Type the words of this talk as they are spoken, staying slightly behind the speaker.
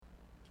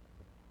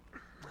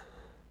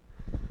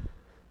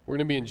We're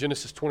going to be in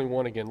Genesis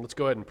 21 again. Let's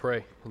go ahead and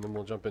pray, and then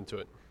we'll jump into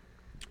it.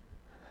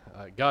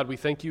 God, we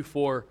thank you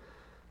for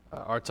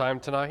our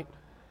time tonight.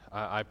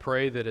 I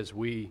pray that as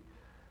we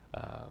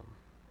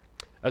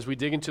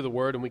dig into the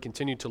Word and we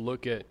continue to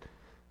look at,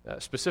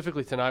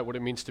 specifically tonight, what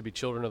it means to be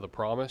children of the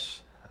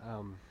promise,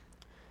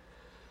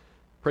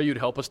 pray you'd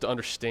help us to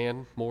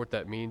understand more what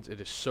that means.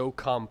 It is so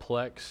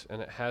complex, and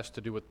it has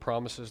to do with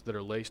promises that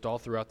are laced all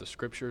throughout the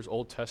Scriptures,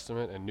 Old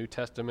Testament and New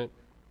Testament,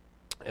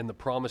 and the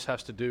promise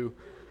has to do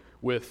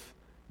with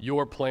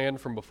your plan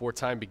from before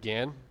time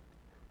began.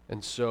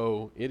 And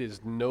so it is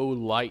no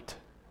light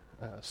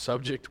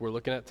subject we're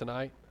looking at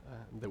tonight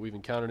that we've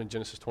encountered in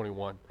Genesis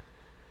 21.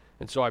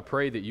 And so I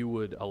pray that you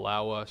would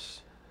allow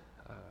us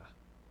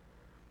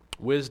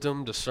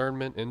wisdom,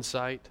 discernment,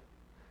 insight,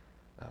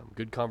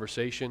 good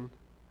conversation,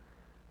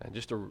 and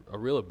just a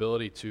real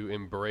ability to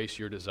embrace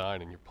your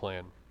design and your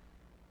plan.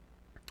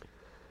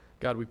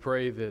 God, we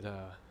pray that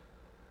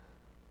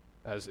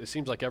as it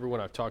seems like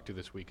everyone I've talked to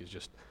this week is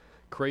just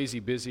crazy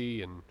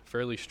busy and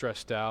fairly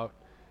stressed out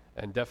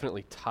and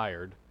definitely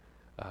tired,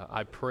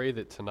 I pray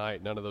that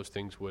tonight none of those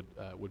things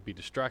would be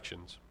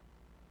distractions,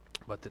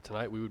 but that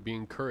tonight we would be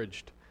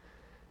encouraged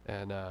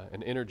and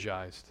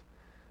energized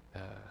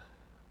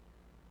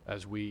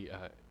as we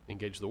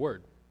engage the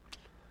Word.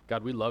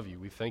 God, we love you.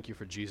 We thank you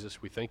for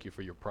Jesus. We thank you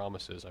for your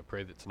promises. I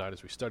pray that tonight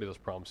as we study those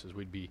promises,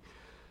 we'd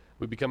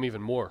become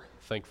even more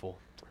thankful,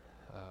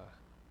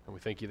 and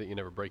we thank you that you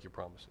never break your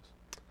promises.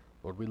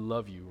 Lord, we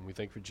love you, and we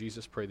thank you for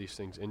Jesus. Pray these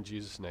things in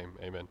Jesus' name.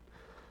 Amen.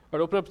 All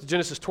right, open up to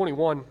Genesis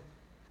 21.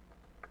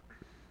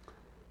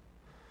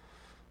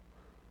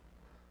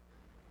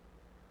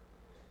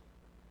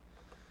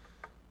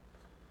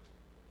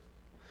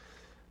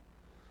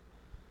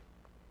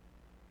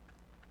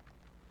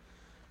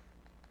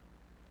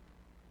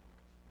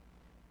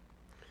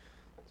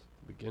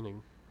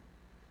 Beginning.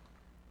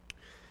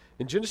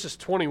 In Genesis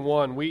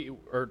 21,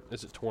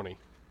 is it 20?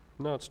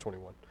 No, it's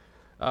 21.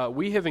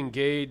 We have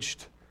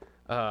engaged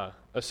a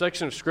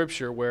section of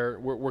Scripture where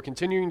we're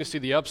continuing to see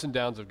the ups and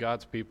downs of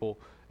God's people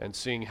and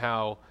seeing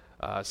how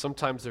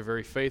sometimes they're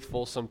very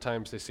faithful,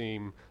 sometimes they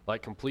seem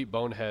like complete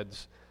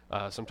boneheads,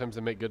 sometimes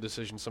they make good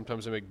decisions,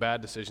 sometimes they make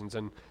bad decisions.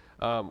 And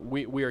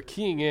we are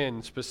keying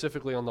in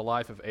specifically on the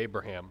life of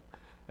Abraham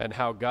and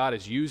how God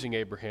is using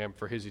Abraham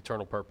for his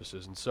eternal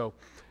purposes. And so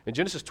in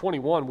Genesis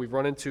 21, we've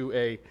run into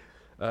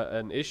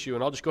an issue,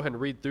 and I'll just go ahead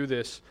and read through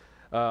this.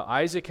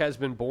 Isaac has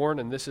been born,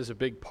 and this is a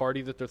big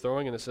party that they're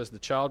throwing, and it says, the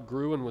child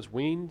grew and was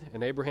weaned,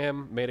 and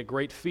Abraham made a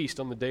great feast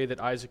on the day that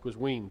Isaac was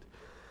weaned.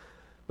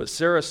 But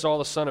Sarah saw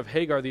the son of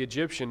Hagar the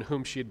Egyptian,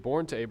 whom she had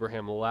borne to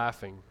Abraham,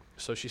 laughing.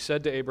 So she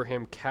said to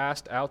Abraham,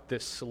 cast out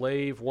this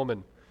slave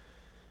woman.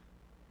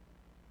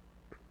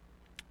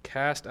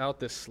 Cast out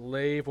this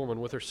slave woman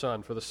with her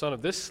son, for the son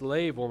of this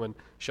slave woman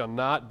shall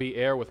not be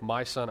heir with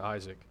my son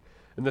Isaac.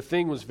 And the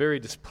thing was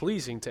very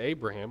displeasing to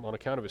Abraham on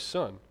account of his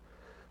son.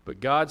 But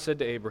God said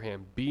to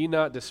Abraham, be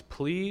not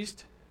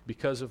displeased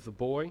because of the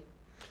boy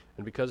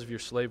and because of your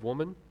slave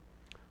woman.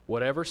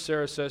 Whatever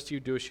Sarah says to you,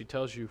 do as she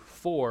tells you,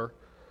 for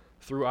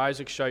through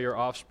Isaac shall your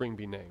offspring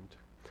be named.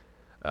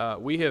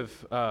 We have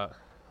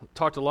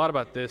talked a lot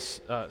about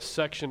this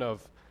section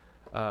of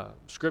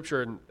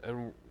Scripture,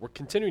 and we're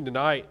continuing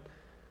tonight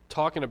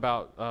talking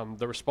about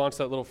the response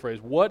to that little phrase.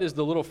 What is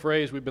the little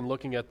phrase we've been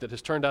looking at that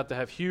has turned out to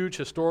have huge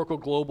historical,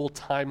 global,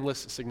 timeless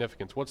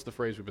significance? What's the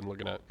phrase we've been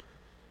looking at?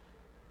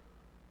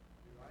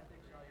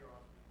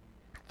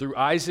 Through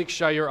Isaac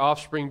shall your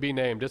offspring be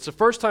named. It's the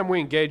first time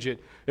we engage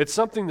it. It's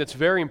something that's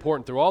very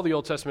important through all the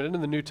Old Testament and in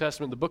the New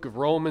Testament, the book of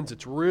Romans.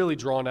 It's really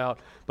drawn out.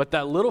 But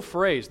that little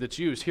phrase that's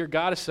used here,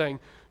 God is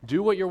saying,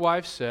 do what your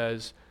wife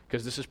says,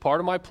 because this is part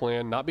of my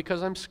plan, not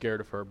because I'm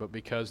scared of her, but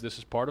because this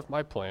is part of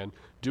my plan.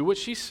 Do what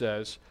she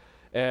says,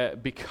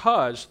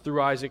 because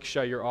through Isaac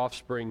shall your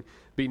offspring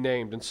be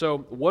named. And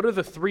so what are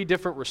the three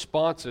different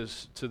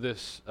responses to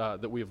this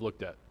that we have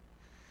looked at?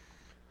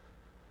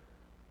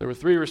 There were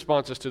three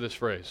responses to this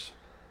phrase.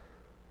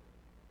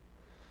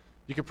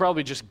 You could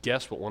probably just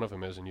guess what one of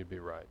them is and you'd be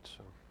right.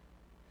 So.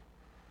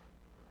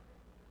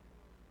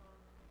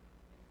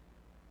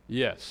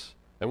 Yes.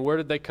 And where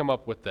did they come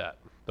up with that?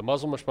 The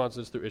Muslim response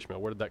is through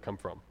Ishmael. Where did that come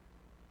from?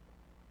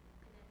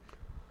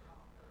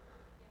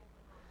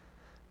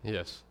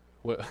 Yes.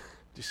 What, do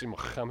you see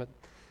Muhammad?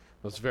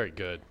 That was very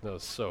good. That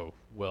was so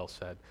well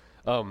said.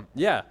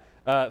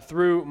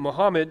 Through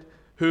Muhammad,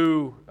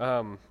 who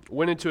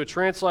went into a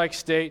trance-like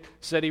state,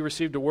 said he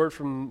received a word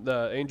from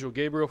the angel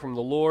Gabriel from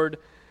the Lord,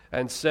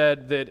 and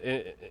said that,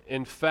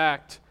 in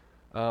fact,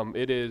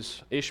 it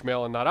is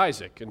Ishmael and not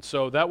Isaac. And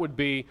so that would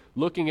be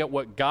looking at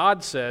what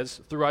God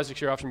says through Isaac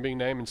your offspring being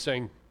named and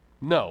saying,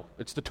 no,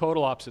 it's the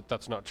total opposite.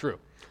 That's not true.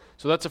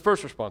 So that's the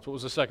first response. What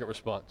was the second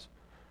response?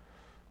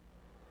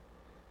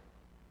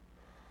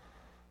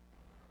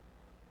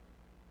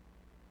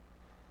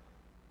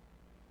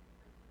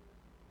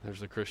 There's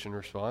the Christian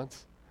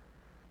response.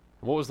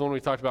 What was the one we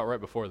talked about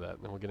right before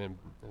that? Then we'll get into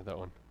that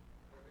one.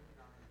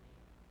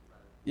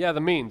 Yeah,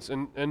 the means.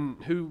 And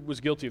who was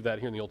guilty of that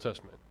here in the Old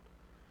Testament?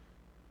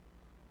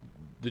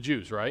 The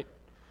Jews, right?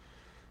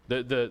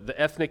 the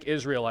ethnic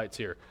Israelites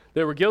here.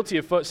 They were guilty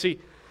of,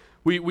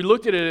 we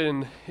looked at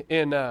it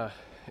in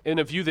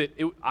a view that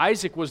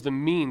Isaac was the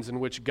means in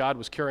which God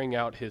was carrying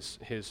out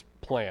his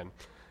plan.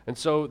 And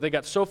so they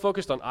got so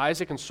focused on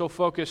Isaac and so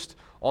focused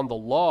on the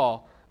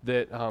law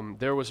that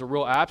there was a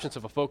real absence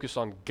of a focus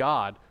on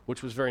God,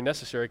 which was very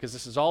necessary, because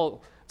it's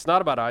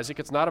not about Isaac,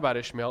 it's not about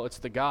Ishmael, it's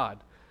the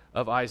God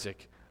of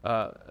Isaac,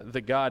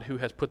 the God who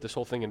has put this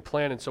whole thing in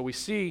plan. And so we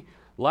see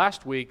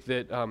last week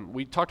that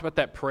we talked about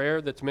that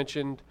prayer that's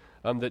mentioned,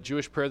 that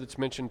Jewish prayer that's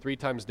mentioned 3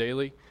 times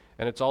daily,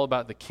 and it's all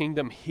about the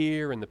kingdom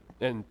here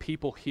and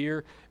people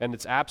here, and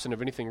it's absent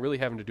of anything really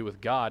having to do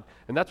with God.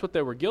 And that's what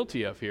they were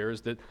guilty of here,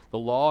 is that the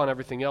law and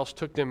everything else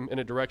took them in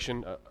a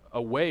direction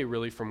away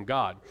really from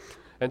God.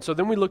 And so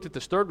then we looked at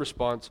this third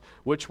response,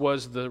 which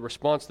was the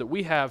response that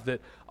we have,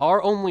 that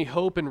our only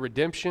hope in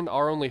redemption,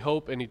 our only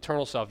hope in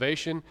eternal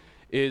salvation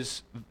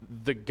is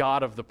the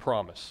God of the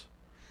promise.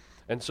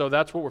 And so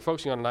that's what we're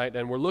focusing on tonight,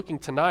 and we're looking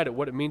tonight at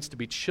what it means to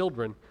be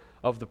children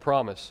of the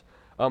promise.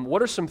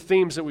 What are some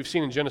themes that we've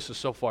seen in Genesis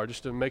so far,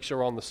 just to make sure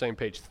we're on the same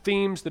page?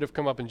 Themes that have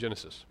come up in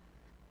Genesis.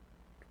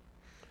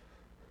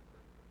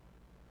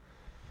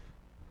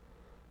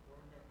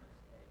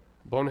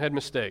 Bonehead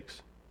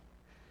mistakes.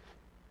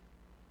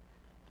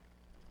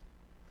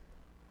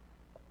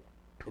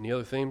 Any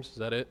other themes? Is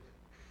that it?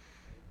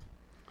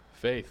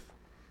 Faith.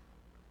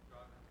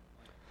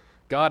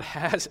 God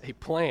has a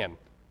plan.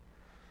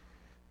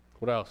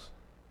 What else?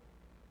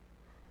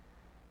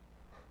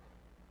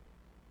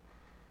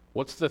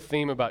 What's the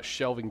theme about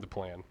shelving the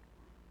plan?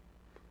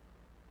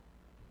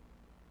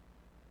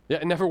 Yeah,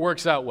 it never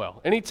works out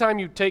well. Anytime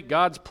you take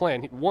God's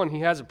plan, one, he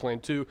has a plan.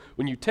 Two,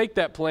 when you take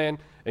that plan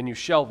and you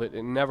shelve it,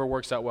 it never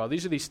works out well.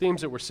 These are these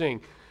themes that we're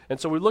seeing. And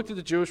so we looked at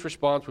the Jewish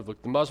response, we've looked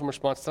at the Muslim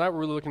response. Tonight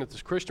we're really looking at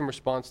this Christian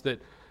response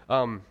that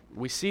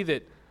we see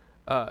that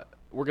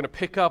we're going to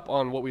pick up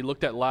on what we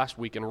looked at last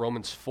week in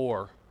Romans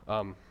 4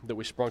 that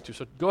we sprung to.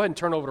 So go ahead and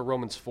turn over to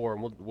Romans 4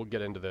 and we'll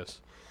get into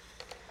this.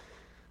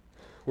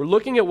 We're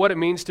looking at what it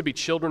means to be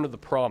children of the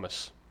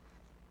promise.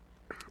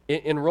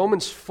 In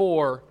Romans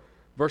 4,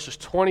 verses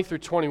 20 through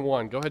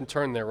 21, go ahead and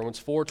turn there, Romans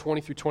 4,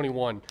 20 through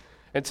 21.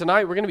 And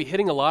tonight we're going to be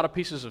hitting a lot of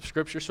pieces of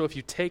Scripture, so if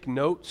you take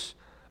notes,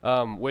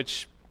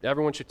 which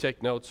everyone should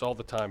take notes all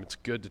the time, it's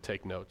good to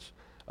take notes.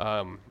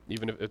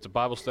 Even if it's a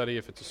Bible study,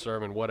 if it's a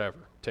sermon, whatever,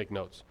 take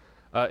notes.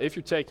 If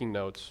you're taking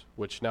notes,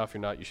 which now if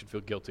you're not, you should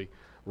feel guilty,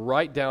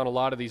 write down a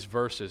lot of these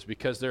verses,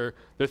 because they're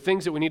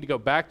things that we need to go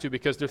back to,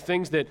 because they're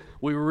things that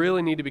we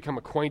really need to become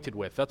acquainted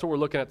with. That's what we're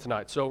looking at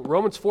tonight. So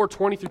Romans 4,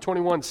 20 through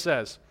 21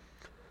 says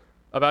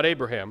about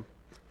Abraham,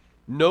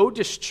 no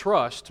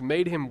distrust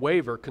made him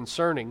waver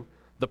concerning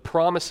the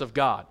promise of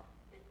God,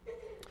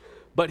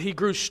 but he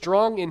grew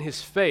strong in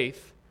his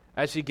faith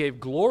as he gave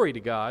glory to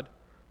God,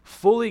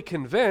 fully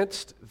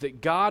convinced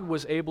that God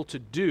was able to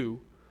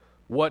do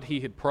what he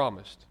had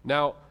promised.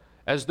 Now,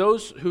 as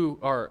those who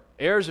are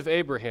heirs of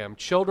Abraham,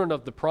 children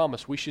of the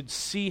promise, we should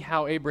see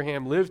how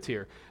Abraham lived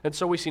here. And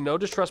so we see no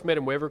distrust made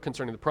him waver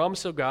concerning the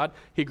promise of God.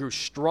 He grew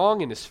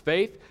strong in his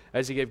faith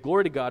as he gave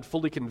glory to God,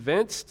 fully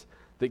convinced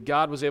that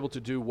God was able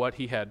to do what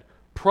he had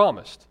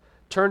promised.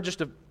 Turn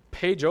just a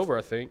page over,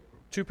 I think,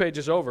 2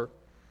 pages over,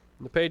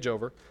 the page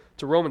over,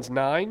 to Romans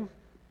 9.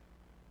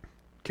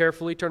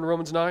 Carefully turn to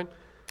Romans 9,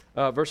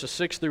 verses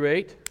 6 through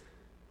 8.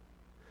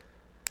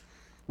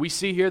 We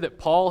see here that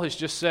Paul has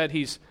just said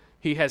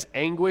he has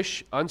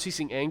anguish,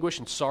 unceasing anguish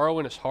and sorrow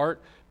in his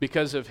heart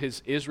because of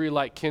his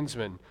Israelite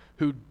kinsmen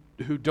who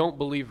don't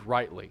believe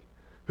rightly,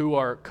 who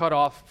are cut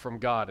off from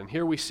God. And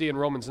here we see in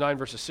Romans 9,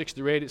 verses 6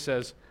 through 8, it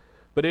says,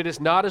 but it is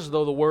not as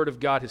though the word of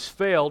God has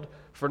failed,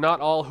 for not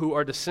all who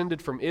are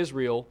descended from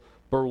Israel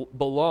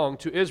belong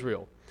to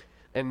Israel.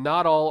 And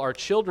not all are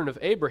children of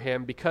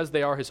Abraham because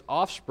they are his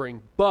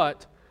offspring,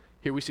 but,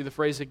 here we see the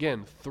phrase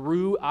again,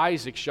 through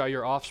Isaac shall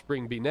your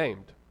offspring be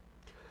named.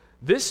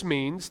 This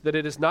means that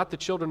it is not the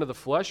children of the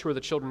flesh who are the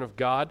children of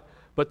God,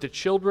 but the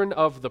children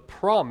of the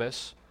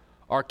promise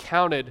are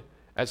counted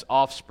as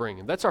offspring.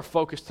 And that's our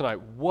focus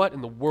tonight. What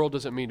in the world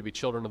does it mean to be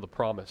children of the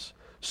promise?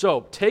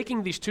 So,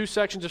 taking these two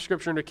sections of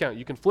Scripture into account,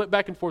 you can flip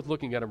back and forth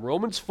looking at them.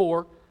 Romans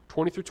 4,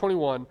 20 through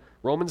 21,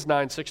 Romans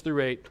 9, 6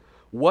 through 8.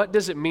 What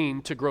does it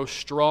mean to grow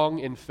strong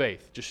in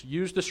faith? Just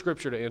use the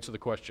Scripture to answer the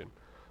question.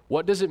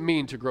 What does it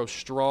mean to grow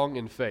strong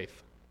in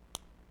faith?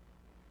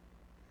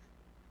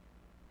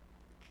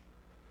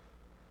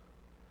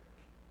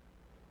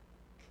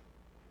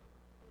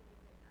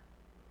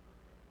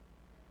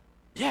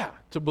 Yeah,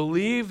 to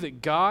believe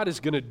that God is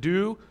going to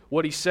do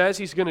what he says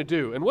he's going to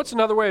do. And what's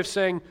another way of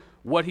saying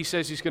what he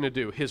says he's going to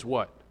do? His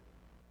what?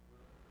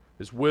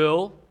 His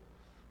will,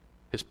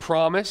 his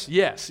promise.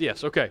 Yes,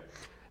 okay.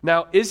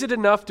 Now, is it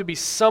enough to be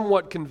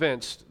somewhat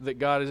convinced that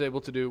God is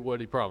able to do what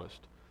he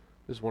promised?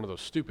 This is one of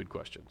those stupid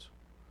questions.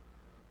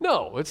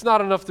 No, it's not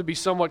enough to be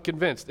somewhat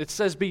convinced. It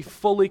says be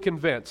fully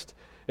convinced.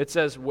 It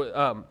says,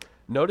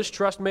 no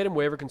distrust made him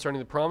waver concerning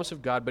the promise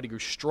of God, but he grew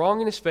strong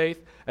in his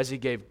faith as he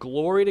gave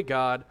glory to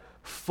God,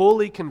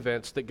 fully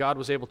convinced that God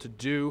was able to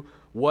do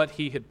what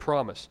he had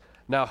promised.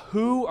 Now,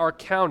 who are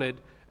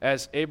counted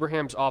as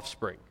Abraham's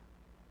offspring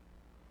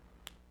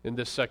in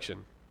this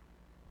section?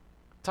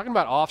 Talking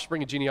about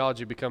offspring and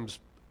genealogy becomes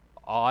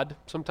odd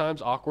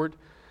sometimes, awkward,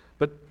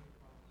 but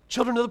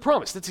children of the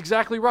promise, that's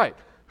exactly right.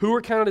 Who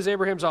are counted as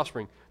Abraham's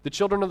offspring? The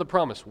children of the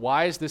promise.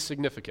 Why is this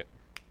significant?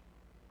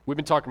 We've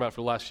been talking about it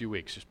for the last few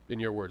weeks, just in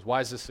your words.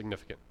 Why is this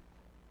significant?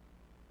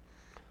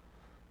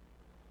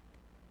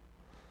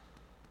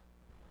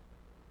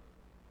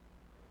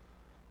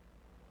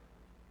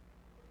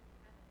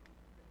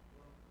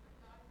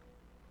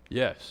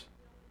 Yes.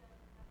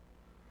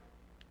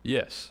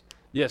 Yes.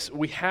 Yes,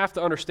 we have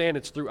to understand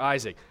it's through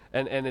Isaac.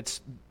 And it's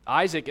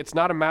Isaac, it's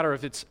not a matter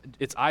of it's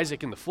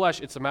Isaac in the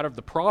flesh, it's a matter of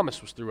the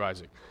promise was through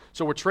Isaac.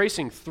 So we're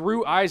tracing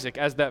through Isaac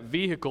as that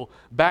vehicle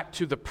back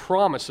to the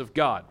promise of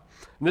God.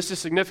 And this is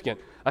significant.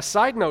 A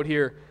side note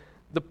here,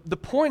 the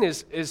point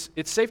is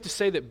it's safe to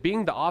say that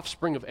being the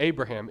offspring of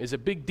Abraham is a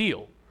big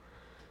deal.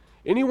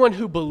 Anyone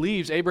who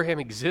believes Abraham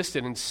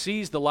existed and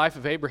sees the life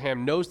of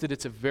Abraham knows that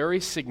it's a very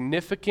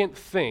significant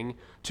thing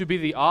to be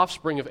the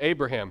offspring of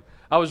Abraham.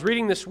 I was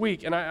reading this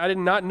week, and I did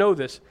not know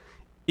this.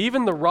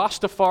 Even the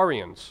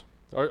Rastafarians,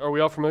 are we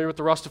all familiar with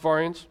the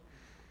Rastafarians?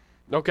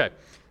 Okay,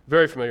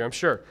 very familiar, I'm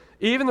sure.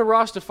 Even the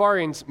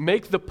Rastafarians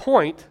make the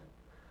point,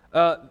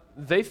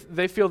 they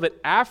feel that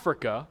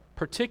Africa,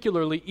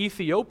 particularly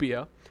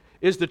Ethiopia,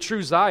 is the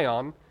true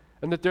Zion,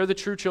 and that they're the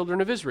true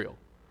children of Israel.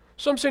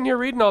 So I'm sitting here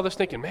reading all this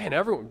thinking, man,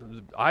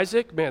 everyone,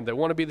 Isaac, man, they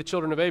want to be the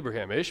children of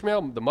Abraham.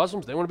 Ishmael, the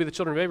Muslims, they want to be the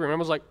children of Abraham. I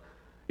was like,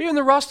 even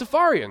the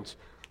Rastafarians,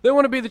 they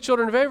want to be the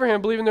children of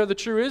Abraham, believing they're the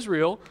true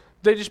Israel.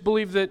 They just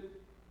believe that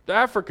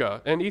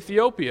Africa and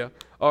Ethiopia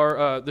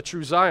are the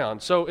true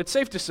Zion. So it's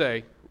safe to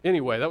say,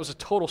 anyway, that was a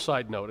total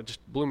side note. It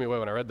just blew me away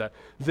when I read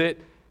that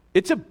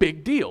it's a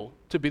big deal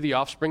to be the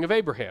offspring of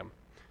Abraham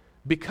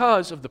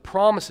because of the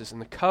promises and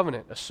the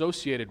covenant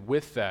associated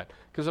with that,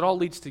 because it all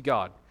leads to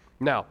God.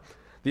 Now,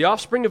 the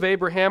offspring of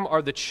Abraham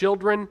are the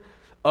children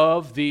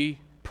of the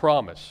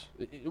promise.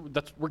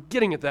 We're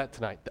getting at that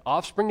tonight. The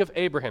offspring of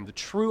Abraham, the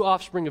true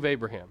offspring of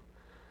Abraham,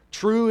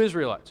 true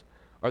Israelites,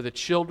 are the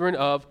children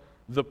of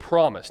the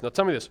promise. Now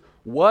tell me this,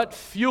 what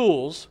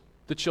fuels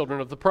the children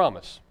of the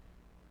promise?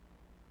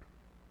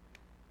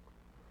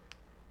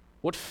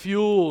 What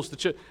fuels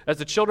as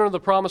the children of the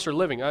promise are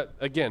living?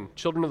 Again,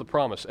 children of the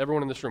promise,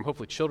 everyone in this room,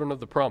 hopefully children of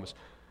the promise.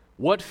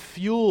 What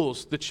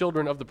fuels the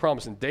children of the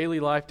promise in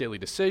daily life, daily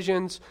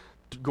decisions,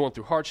 going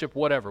through hardship,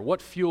 whatever?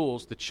 What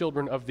fuels the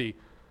children of the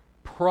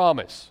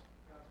promise?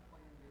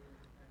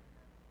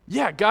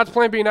 Yeah, God's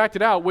plan being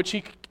acted out, which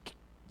he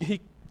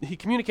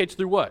communicates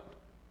through what?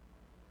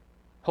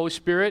 Holy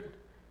Spirit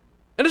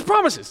and His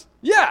promises.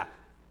 Yeah,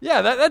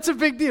 that's a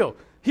big deal.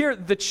 Here,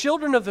 the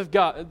children of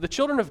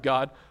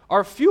God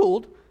are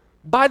fueled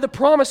by the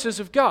promises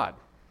of God.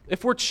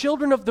 If we're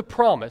children of the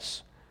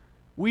promise,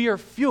 we are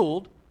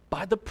fueled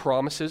by the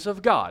promises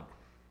of God.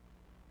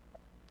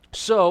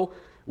 So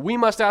we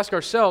must ask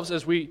ourselves,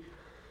 as we've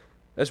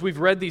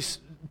read these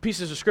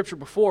pieces of Scripture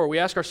before, we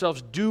ask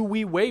ourselves, do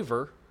we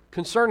waver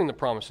concerning the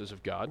promises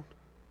of God?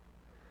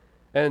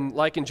 And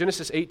like in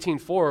Genesis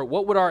 18:4,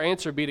 what would our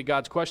answer be to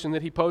God's question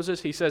that He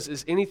poses? He says,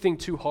 is anything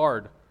too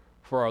hard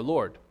for our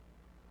Lord?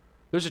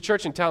 There's a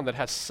church in town that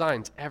has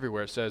signs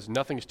everywhere that says,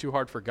 nothing is too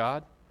hard for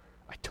God.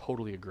 I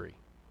totally agree.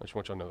 I just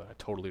want you to know that. I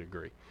totally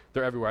agree.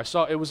 They're everywhere. I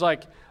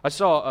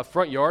saw a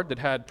front yard that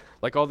had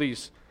like all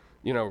these,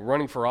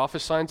 running for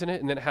office signs in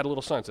it, and then it had a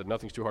little sign that said,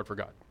 nothing's too hard for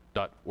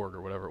God.org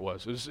or whatever it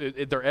was.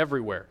 They're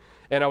everywhere.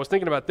 And I was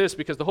thinking about this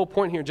because the whole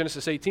point here in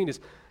Genesis 18 is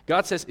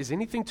God says, is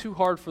anything too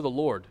hard for the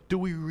Lord? Do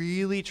we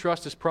really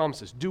trust His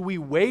promises? Do we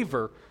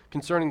waver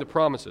concerning the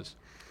promises?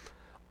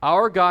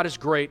 Our God is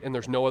great and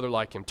there's no other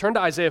like Him. Turn to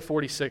Isaiah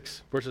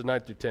 46, verses 9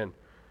 through 10.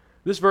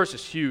 This verse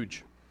is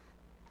huge.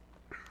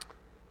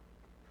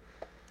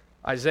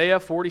 Isaiah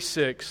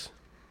 46,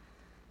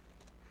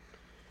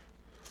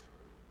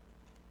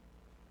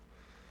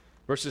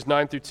 verses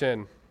 9 through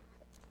 10.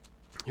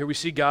 Here we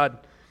see God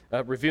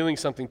revealing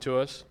something to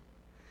us.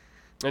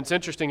 And it's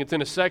interesting, it's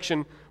in a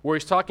section where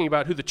He's talking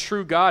about who the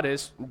true God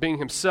is, being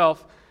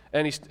Himself,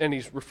 and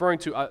he's referring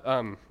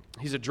to,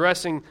 He's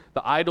addressing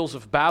the idols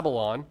of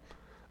Babylon,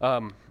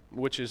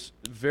 which is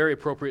very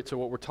appropriate to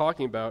what we're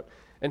talking about.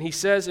 And He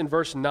says in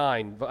verse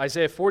 9,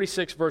 Isaiah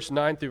 46, verse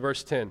 9 through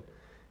verse 10,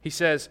 He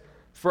says,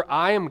 "For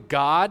I am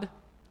God,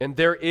 and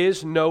there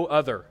is no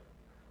other.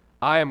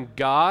 I am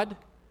God,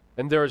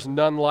 and there is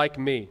none like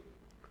me,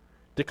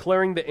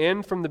 declaring the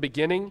end from the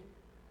beginning,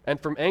 and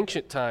from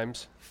ancient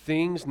times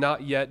things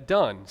not yet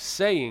done,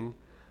 saying,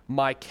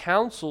 my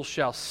counsel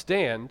shall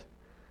stand,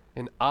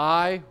 and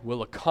I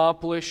will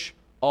accomplish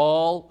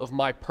all of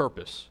my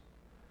purpose."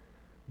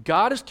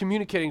 God is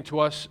communicating to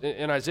us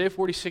in Isaiah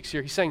 46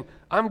 here. He's saying,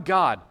 I'm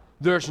God.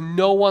 There's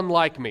no one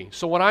like me.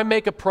 So when I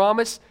make a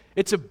promise,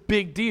 it's a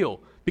big deal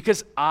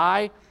because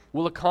I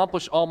will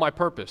accomplish all my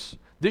purpose.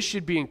 This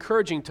should be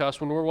encouraging to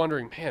us when we're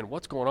wondering, man,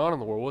 what's going on in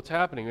the world? What's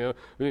happening?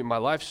 My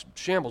life's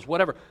shambles,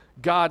 whatever.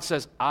 God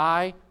says,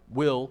 I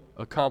will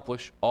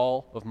accomplish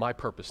all of my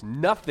purpose.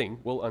 Nothing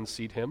will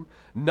unseat him.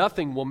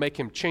 Nothing will make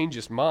him change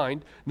his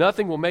mind.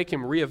 Nothing will make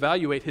him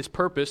reevaluate his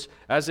purpose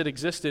as it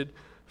existed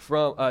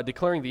from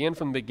declaring the end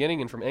from the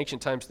beginning and from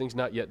ancient times, things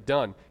not yet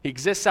done. He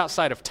exists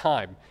outside of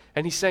time.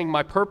 And he's saying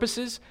my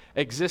purposes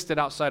existed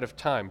outside of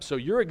time. So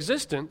your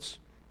existence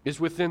is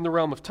within the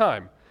realm of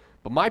time.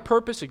 But my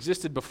purpose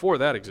existed before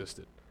that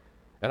existed.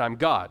 And I'm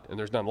God, and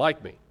there's none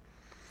like me.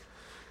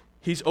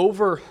 He's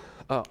over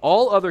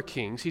all other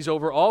kings. He's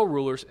over all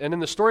rulers. And in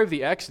the story of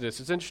the Exodus,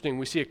 it's interesting.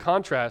 We see a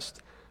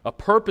contrast, a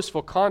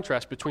purposeful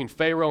contrast between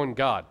Pharaoh and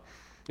God.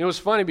 It was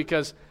funny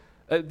because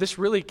this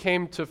really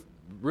came to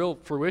real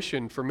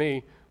fruition for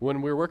me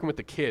when we were working with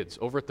the kids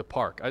over at the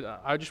park.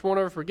 I just won't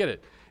ever forget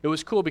it. It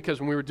was cool because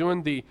when we were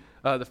doing the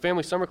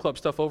family summer club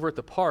stuff over at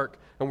the park,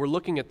 and we're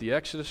looking at the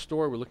Exodus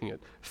story, we're looking at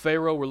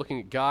Pharaoh, we're looking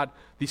at God,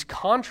 these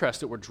contrasts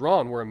that were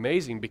drawn were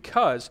amazing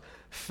because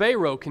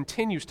Pharaoh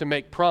continues to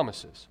make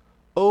promises.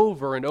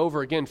 Over and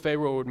over again,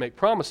 Pharaoh would make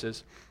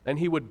promises, and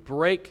he would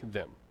break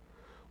them.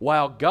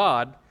 While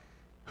God,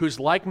 who's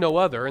like no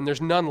other, and there's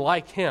none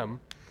like him,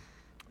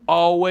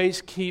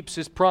 always keeps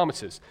his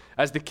promises.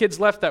 As the kids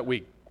left that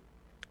week,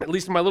 at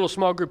least in my little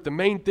small group, the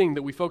main thing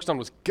that we focused on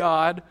was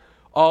God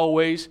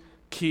always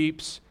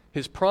keeps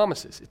his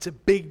promises. It's a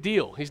big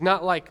deal. He's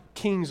not like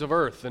kings of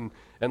earth and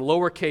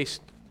lowercase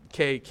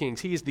k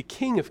kings. He is the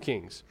King of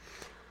kings.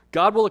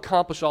 God will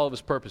accomplish all of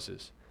his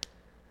purposes.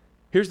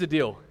 Here's the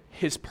deal.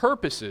 His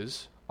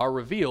purposes are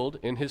revealed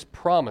in his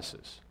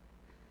promises.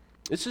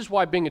 This is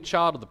why being a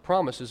child of the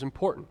promise is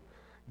important.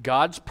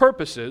 God's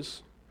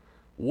purposes,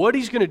 what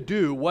he's going to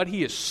do, what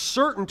he is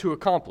certain to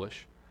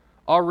accomplish,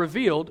 are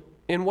revealed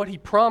in what he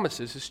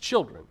promises his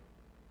children.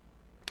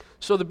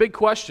 So the big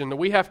question that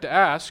we have to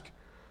ask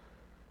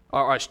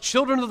are, as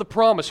children of the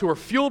promise who are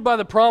fueled by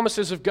the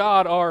promises of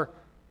God,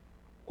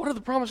 what are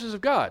the promises of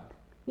God?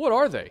 What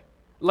are they?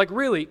 Like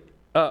really,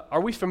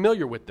 are we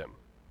familiar with them,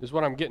 is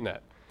what I'm getting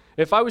at.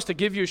 If I was to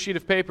give you a sheet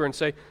of paper and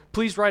say,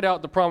 please write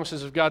out the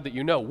promises of God that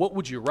you know, what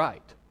would you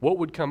write? What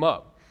would come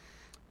up?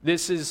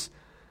 This is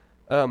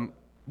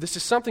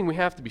something we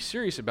have to be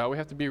serious about. We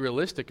have to be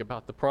realistic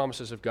about the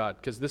promises of God,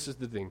 because this is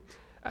the thing.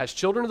 As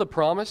children of the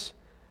promise,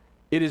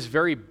 it is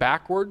very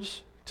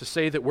backwards to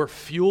say that we're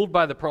fueled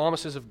by the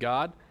promises of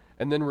God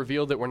and then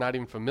reveal that we're not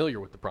even familiar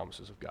with the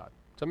promises of God.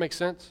 Does that make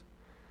sense?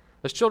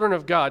 As children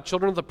of God,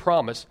 children of the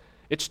promise,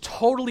 it's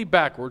totally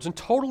backwards and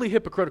totally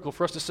hypocritical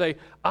for us to say,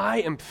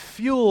 I am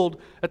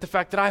fueled at the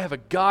fact that I have a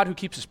God who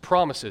keeps his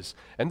promises,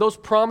 and those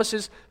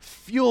promises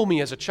fuel me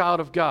as a child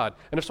of God.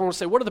 And if someone would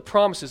say, what are the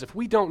promises? If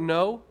we don't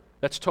know,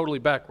 that's totally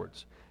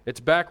backwards.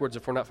 It's backwards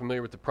if we're not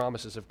familiar with the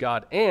promises of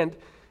God. And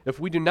if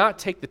we do not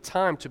take the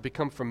time to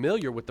become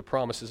familiar with the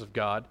promises of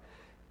God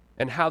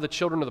and how the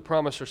children of the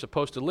promise are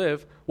supposed to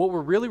live, what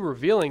we're really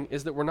revealing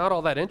is that we're not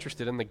all that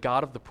interested in the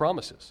God of the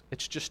promises.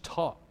 It's just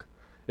talk.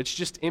 It's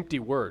just empty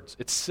words.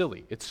 It's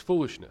silly. It's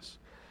foolishness.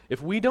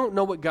 If we don't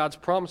know what God's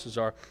promises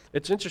are,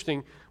 it's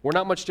interesting, we're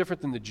not much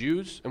different than the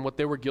Jews and what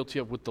they were guilty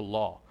of with the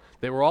law.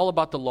 They were all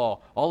about the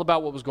law, all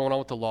about what was going on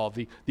with the law,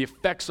 the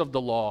effects of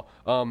the law,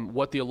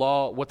 what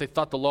they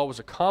thought the law was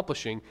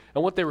accomplishing,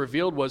 and what they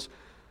revealed was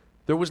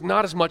there was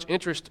not as much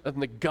interest in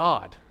the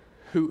God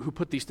who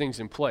put these things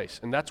in place.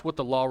 And that's what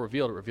the law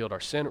revealed. It revealed our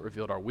sin. It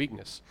revealed our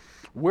weakness.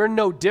 We're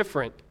no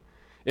different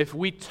if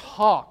we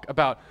talk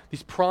about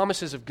these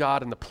promises of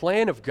God and the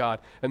plan of God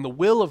and the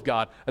will of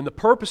God and the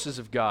purposes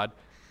of God.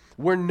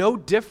 We're no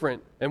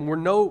different and we're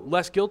no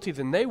less guilty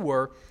than they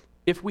were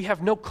if we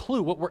have no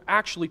clue what we're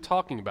actually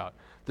talking about,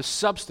 the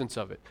substance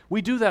of it.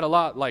 We do that a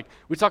lot. Like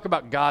we talk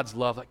about God's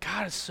love. Like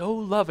God is so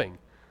loving.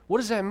 What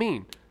does that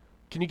mean?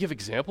 Can you give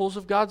examples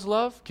of God's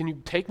love? Can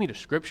you take me to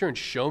Scripture and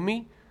show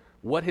me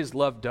what his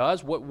love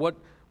does?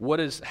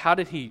 How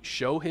did he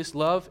show his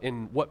love?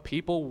 In what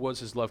people was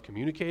his love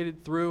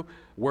communicated through?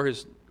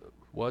 Was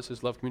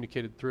his love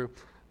communicated through?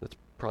 That's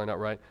probably not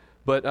right.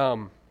 But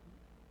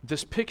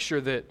this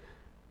picture that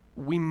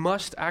we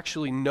must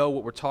actually know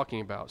what we're talking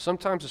about.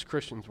 Sometimes as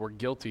Christians, we're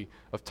guilty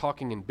of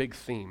talking in big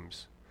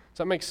themes. Does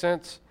that make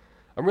sense?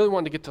 I'm really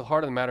wanting to get to the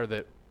heart of the matter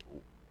that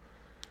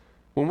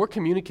when we're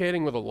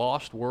communicating with a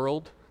lost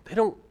world, they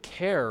don't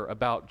care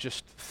about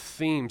just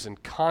themes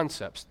and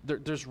concepts.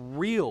 There's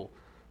real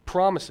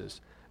promises,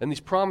 and these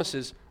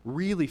promises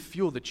really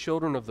fuel the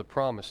children of the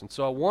promise. And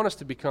so I want us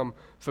to become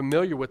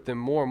familiar with them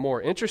more and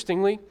more.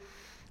 Interestingly,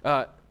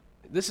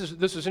 this is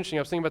interesting.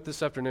 I was thinking about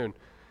this afternoon.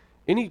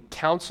 Any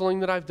counseling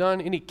that I've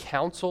done, any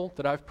counsel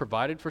that I've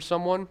provided for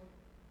someone,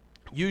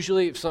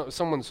 usually if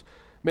someone's,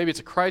 maybe it's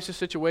a crisis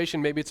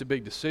situation, maybe it's a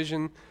big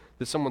decision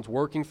that someone's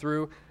working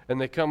through, and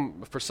they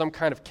come for some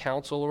kind of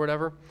counsel or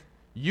whatever,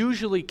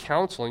 usually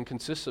counseling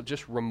consists of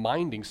just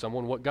reminding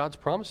someone what God's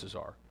promises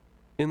are,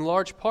 in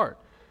large part.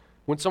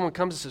 When someone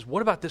comes and says,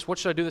 what about this? What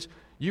should I do this?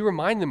 You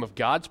remind them of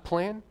God's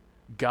plan,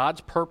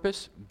 God's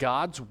purpose,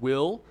 God's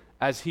will,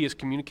 as he has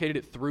communicated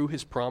it through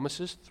his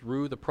promises,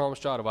 through the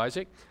promised child of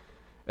Isaac,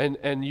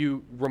 and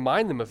you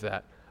remind them of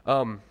that,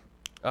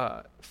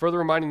 further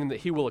reminding them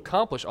that he will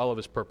accomplish all of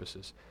his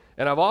purposes.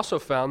 And I've also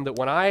found that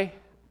when I,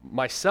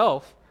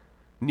 myself,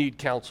 need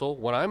counsel,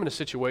 when I'm in a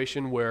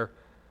situation where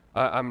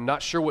I'm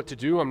not sure what to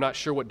do, I'm not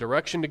sure what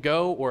direction to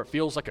go, or it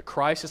feels like a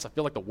crisis, I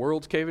feel like the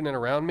world's caving in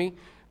around me,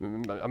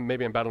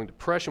 maybe I'm battling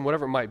depression,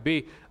 whatever it might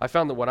be, I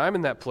found that when I'm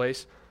in that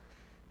place,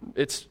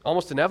 it's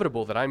almost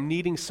inevitable that I'm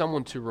needing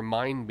someone to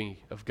remind me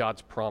of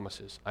God's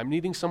promises. I'm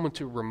needing someone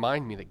to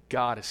remind me that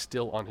God is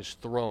still on his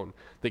throne,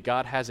 that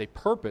God has a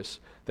purpose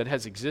that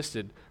has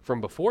existed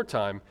from before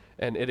time,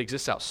 and it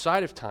exists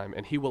outside of time,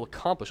 and he will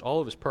accomplish all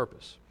of his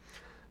purpose.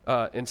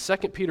 In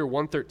 2 Peter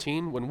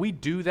 1:13, when we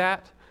do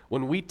that,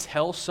 when we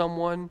tell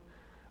someone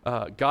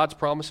God's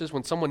promises,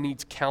 when someone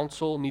needs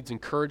counsel, needs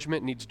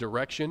encouragement, needs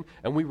direction,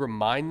 and we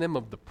remind them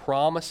of the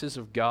promises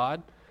of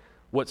God,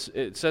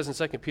 it says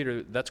in 2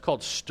 Peter, that's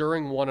called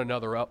stirring one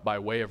another up by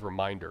way of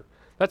reminder.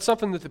 That's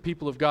something that the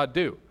people of God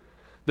do.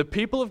 The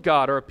people of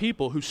God are a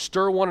people who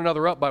stir one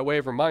another up by way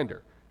of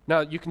reminder. Now,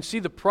 you can see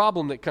the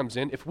problem that comes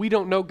in. If we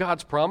don't know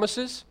God's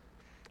promises,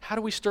 how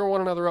do we stir one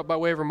another up by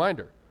way of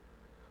reminder?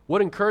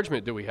 What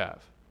encouragement do we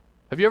have?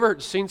 Have you ever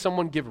seen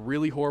someone give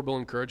really horrible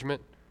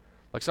encouragement?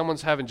 Like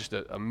someone's having just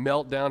a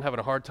meltdown, having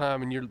a hard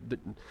time, and you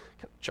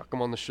chuck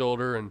them on the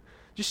shoulder and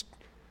just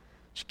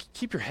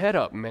keep your head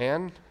up,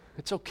 man.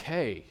 It's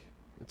okay.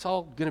 It's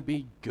all going to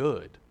be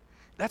good.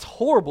 That's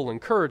horrible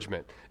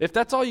encouragement. If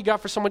that's all you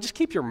got for someone, just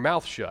keep your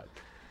mouth shut.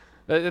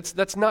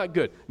 That's not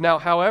good. Now,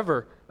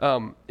 however,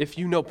 if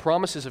you know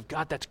promises of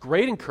God, that's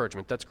great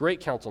encouragement. That's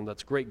great counsel, and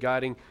that's great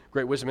guiding,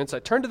 great wisdom,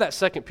 insight. Turn to that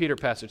 2 Peter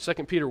passage,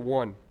 2 Peter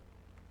 1.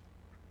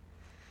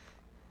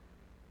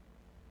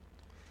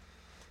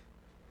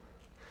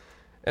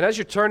 And as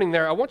you're turning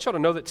there, I want y'all to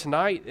know that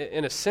tonight,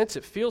 in a sense,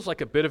 it feels like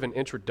a bit of an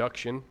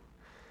introduction,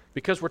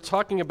 because we're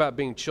talking about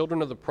being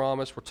children of the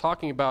promise. We're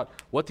talking about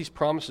what these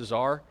promises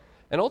are.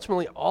 And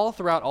ultimately, all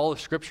throughout all of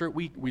Scripture,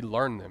 we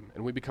learn them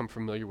and we become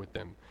familiar with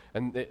them.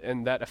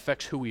 And that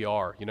affects who we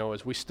are. You know,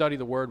 as we study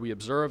the Word, we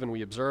observe and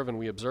we observe and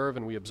we observe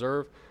and we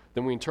observe.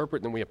 Then we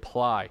interpret and then we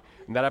apply.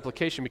 And that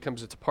application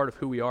becomes, it's a part of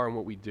who we are and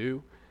what we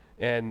do.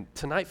 And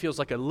tonight feels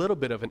like a little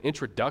bit of an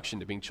introduction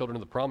to being children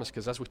of the promise,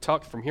 because as we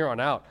talk from here on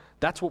out,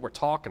 that's what we're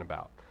talking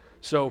about.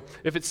 So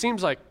if it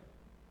seems like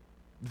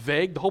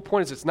vague, the whole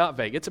point is it's not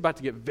vague. It's about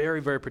to get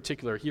very, very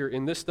particular here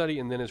in this study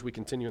and then as we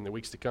continue in the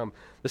weeks to come.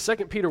 The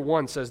 2 Peter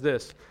 1 says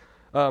this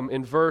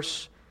in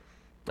verse,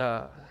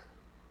 let's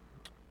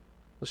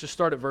just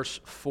start at verse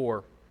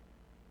 4.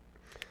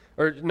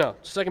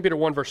 2 Peter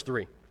 1 verse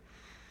 3.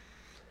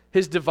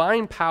 His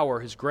divine power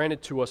has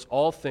granted to us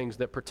all things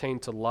that pertain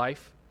to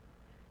life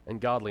and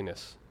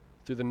godliness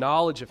through the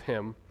knowledge of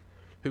him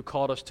who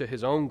called us to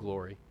his own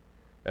glory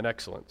and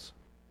excellence.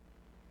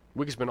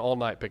 We could spend all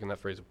night picking that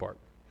phrase apart.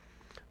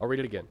 I'll read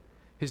it again.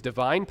 His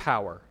divine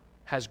power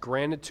has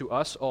granted to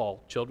us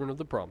all, children of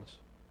the promise,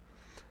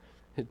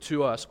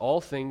 to us all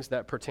things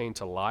that pertain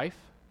to life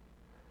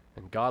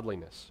and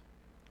godliness,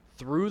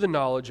 through the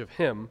knowledge of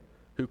him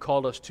who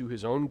called us to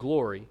his own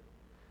glory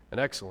and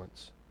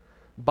excellence,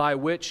 by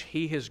which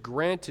he has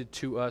granted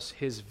to us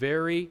his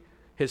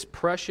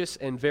precious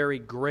and very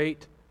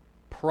great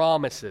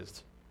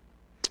promises,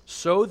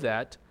 so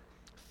that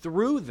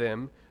through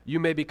them you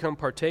may become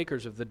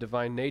partakers of the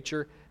divine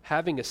nature,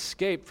 having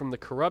escaped from the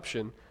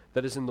corruption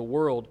that is in the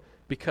world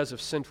because of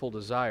sinful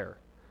desire.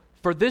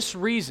 For this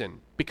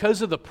reason,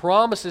 because of the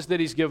promises that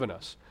he's given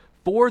us,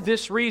 for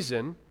this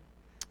reason,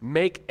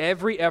 make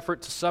every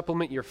effort to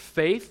supplement your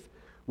faith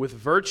with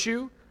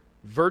virtue,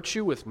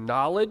 virtue with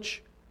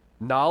knowledge,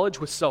 knowledge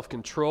with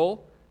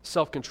self-control,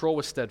 self-control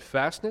with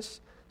steadfastness,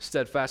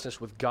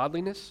 steadfastness with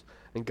godliness,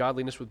 and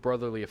godliness with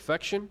brotherly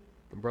affection,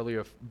 and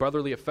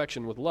brotherly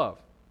affection with love.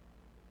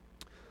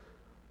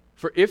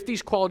 For if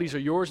these qualities are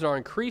yours and are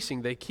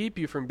increasing, they keep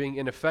you from being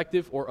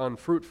ineffective or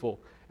unfruitful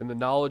in the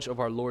knowledge of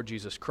our Lord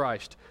Jesus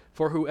Christ.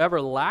 For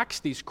whoever lacks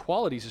these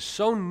qualities is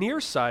so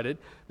nearsighted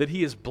that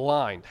he is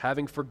blind,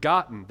 having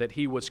forgotten that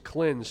he was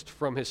cleansed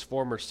from his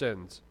former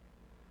sins.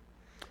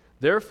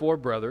 Therefore,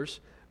 brothers,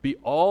 be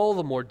all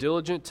the more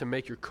diligent to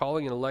make your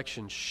calling and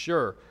election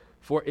sure.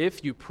 For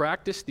if you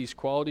practice these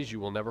qualities, you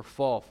will never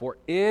fall. For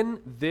in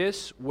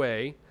this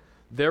way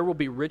there will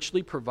be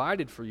richly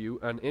provided for you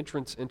an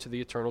entrance into the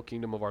eternal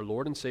kingdom of our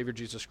Lord and Savior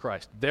Jesus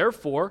Christ.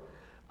 Therefore,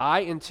 I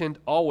intend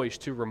always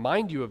to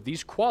remind you of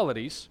these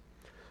qualities,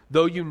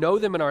 though you know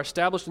them and are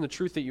established in the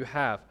truth that you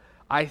have.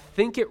 I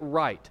think it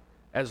right,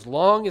 as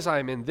long as I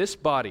am in this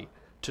body,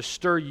 to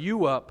stir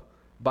you up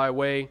by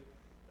way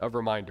of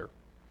reminder.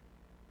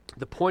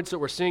 The points that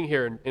we're seeing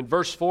here in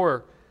verse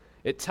 4,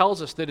 it tells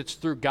us that it's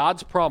through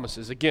God's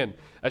promises. Again,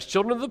 as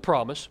children of the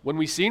promise, when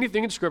we see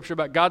anything in Scripture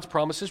about God's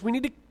promises, we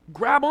need to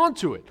grab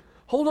onto it,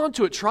 hold on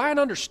to it, try and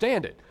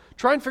understand it,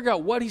 try and figure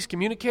out what he's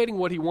communicating,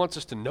 what he wants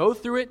us to know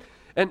through it,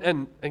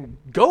 and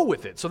go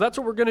with it. So that's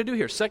what we're going to do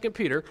here. 2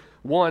 Peter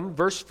 1,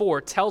 verse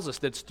 4 tells us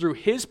that it's through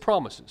his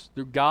promises,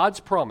 through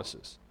God's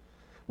promises,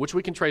 which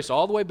we can trace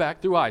all the way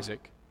back through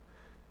Isaac,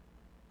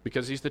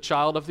 because he's the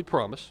child of the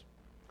promise,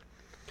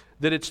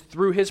 that it's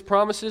through his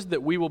promises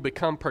that we will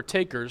become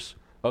partakers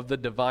of the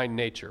divine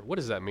nature. What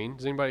does that mean?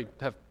 Does anybody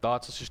have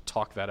thoughts? Let's just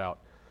talk that out.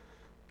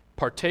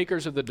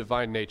 Partakers of the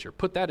divine nature.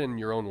 Put that in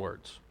your own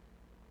words.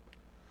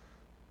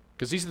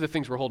 Because these are the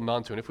things we're holding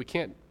on to. And if we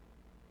can't,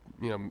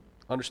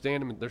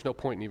 understand them, there's no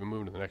point in even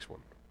moving to the next one.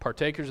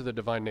 Partakers of the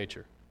divine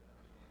nature.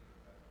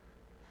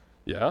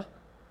 Yeah?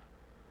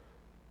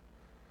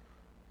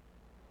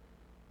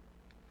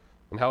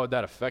 And how would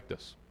that affect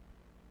us?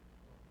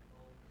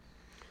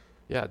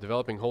 Yeah,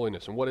 developing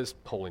holiness. And what is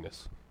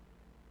holiness?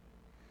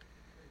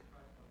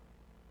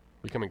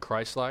 Becoming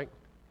Christ-like?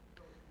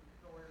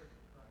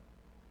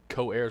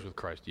 Co-heirs with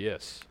Christ,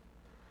 yes.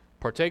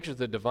 Partakers of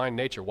the divine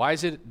nature. Why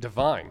is it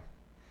divine?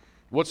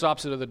 What's the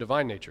opposite of the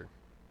divine nature?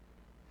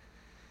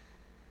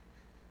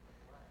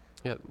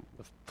 Yeah,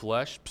 the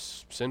flesh,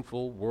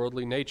 sinful,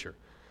 worldly nature.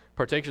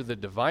 Partakers of the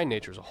divine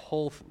nature is a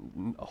whole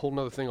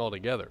nother thing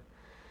altogether.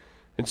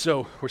 And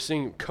so we're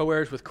seeing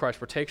co-heirs with Christ,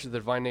 partakers of the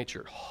divine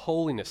nature,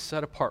 holiness,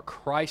 set apart,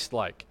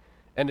 Christ-like.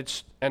 And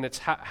it's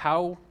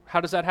how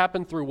does that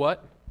happen? Through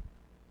what?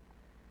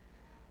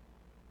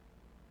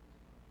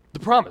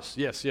 The promise.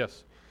 Yes.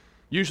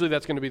 Usually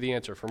that's going to be the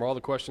answer. From all the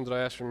questions that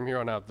I ask from here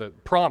on out, the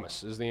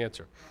promise is the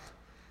answer.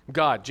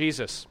 God,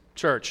 Jesus,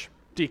 church,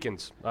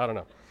 deacons, I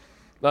don't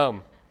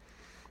know.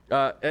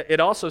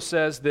 It also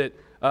says that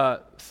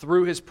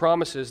through his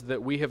promises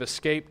that we have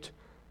escaped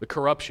the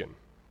corruption.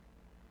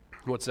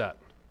 What's that?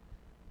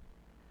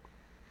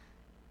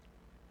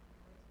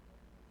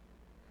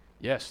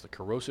 Yes, the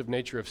corrosive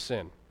nature of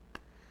sin.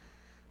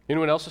 Did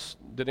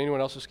anyone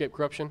else escape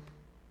corruption?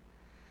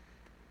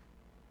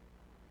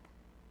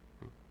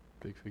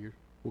 Big figures.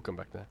 We'll come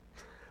back to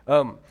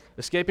that.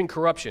 Escaping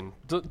corruption.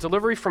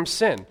 Delivery from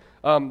sin.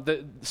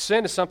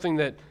 Sin is something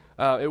that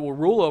it will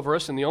rule over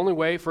us, and the only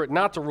way for it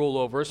not to rule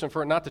over us and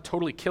for it not to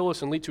totally kill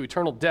us and lead to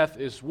eternal death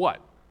is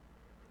what?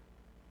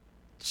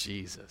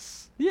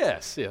 Jesus.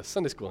 Yes,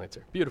 Sunday school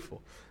answer.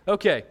 Beautiful.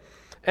 Okay,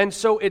 and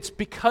so it's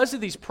because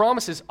of these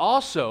promises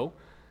also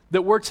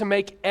that we're to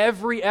make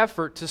every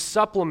effort to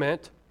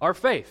supplement our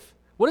faith.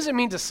 What does it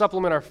mean to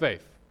supplement our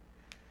faith?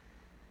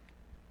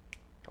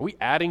 Are we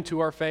adding to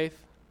our faith?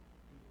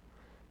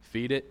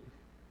 Feed it?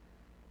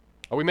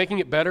 Are we making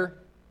it better?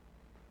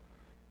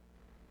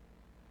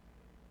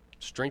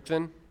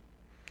 Strengthen?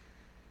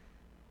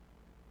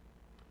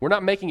 We're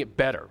not making it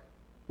better.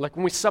 Like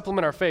when we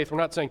supplement our faith, we're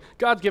not saying,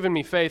 God's given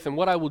me faith, and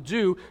what I will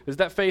do is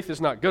that faith is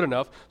not good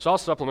enough, so I'll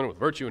supplement it with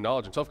virtue and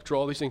knowledge and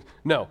self-control, all these things.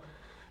 No.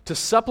 To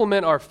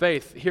supplement our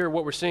faith, here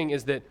what we're seeing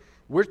is that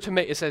we're to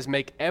make, it says,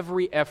 make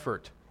every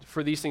effort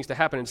for these things to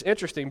happen. And it's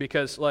interesting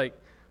because,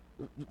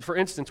 for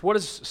instance, what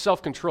is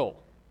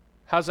self-control?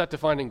 How's that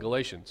defined in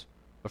Galatians?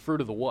 A fruit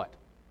of the what?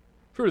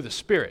 Fruit of the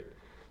Spirit.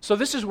 So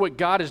this is what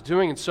God is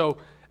doing, and so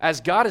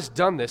as God has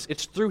done this,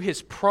 it's through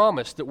his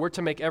promise that we're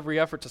to make every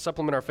effort to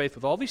supplement our faith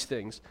with all these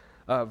things,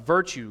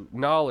 virtue,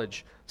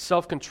 knowledge,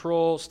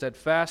 self-control,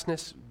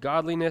 steadfastness,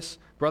 godliness,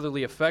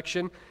 brotherly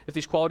affection. If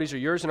these qualities are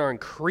yours and are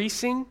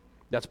increasing,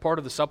 that's part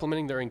of the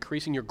supplementing. They're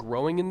increasing. You're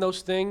growing in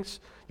those things.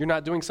 You're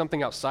not doing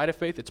something outside of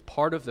faith. It's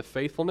part of the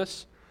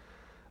faithfulness.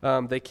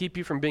 They keep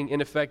you from being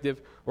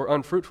ineffective or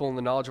unfruitful in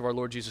the knowledge of our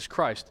Lord Jesus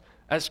Christ.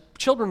 As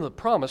children of the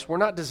promise, we're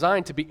not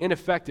designed to be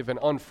ineffective and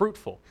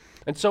unfruitful.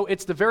 And so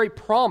it's the very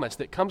promise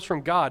that comes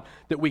from God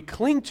that we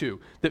cling to,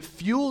 that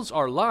fuels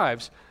our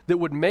lives, that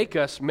would make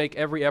us make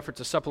every effort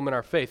to supplement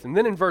our faith. And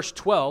then in verse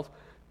 12,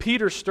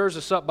 Peter stirs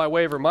us up by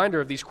way of reminder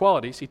of these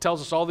qualities. He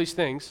tells us all these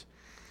things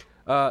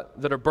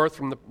that are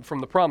birthed from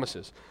the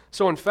promises.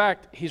 So in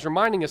fact, he's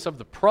reminding us of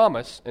the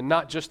promise and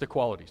not just the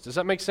qualities. Does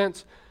that make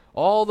sense?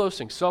 All those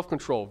things,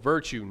 self-control,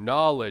 virtue,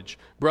 knowledge,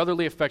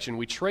 brotherly affection,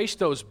 we trace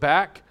those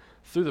back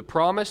through the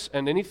promise,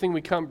 and anything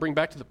we bring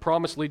back to the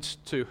promise leads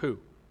to who?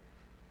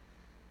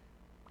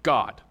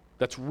 God.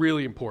 That's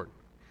really important.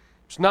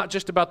 It's not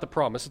just about the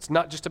promise. It's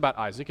not just about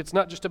Isaac. It's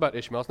not just about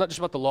Ishmael. It's not just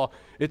about the law.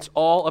 It's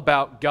all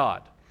about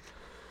God.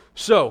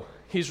 So,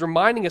 he's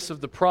reminding us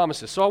of the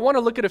promises. So I want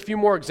to look at a few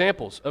more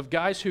examples of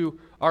guys who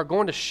are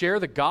going to share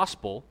the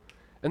gospel,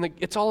 and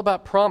it's all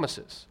about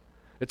promises.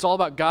 It's all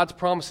about God's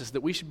promises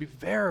that we should be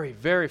very,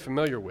 very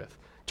familiar with.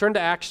 Turn to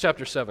Acts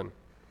chapter 7.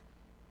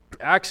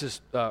 Acts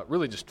is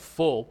really just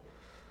full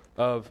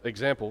of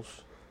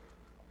examples.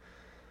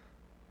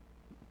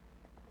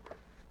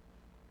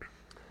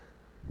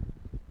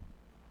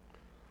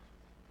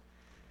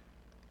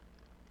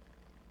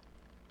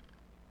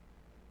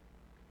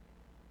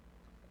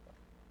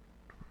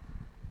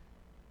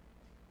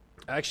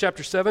 Acts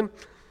chapter 7,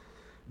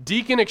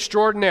 deacon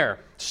extraordinaire,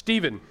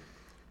 Stephen.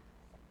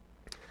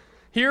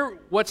 Here,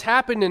 what's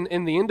happened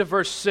in the end of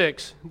verse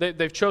 6,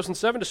 they've chosen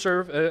 7 to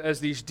serve as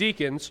these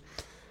deacons.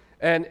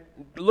 And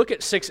look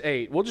at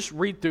 6:8. We'll just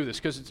read through this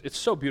because it's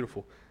so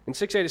beautiful. In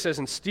 6:8 it says,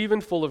 "And Stephen,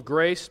 full of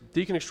grace,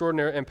 deacon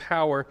extraordinary, and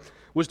power,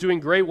 was doing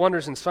great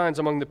wonders and signs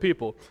among the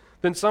people.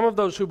 Then some of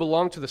those who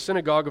belonged to the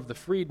synagogue of the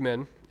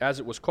freedmen, as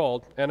it was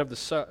called, and of the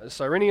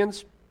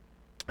Cyrenians,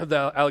 of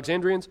the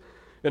Alexandrians,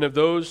 and of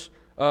those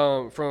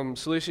from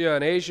Cilicia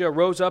and Asia,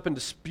 rose up and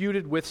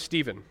disputed with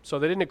Stephen." So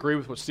they didn't agree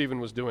with what Stephen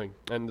was doing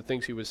and the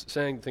things he was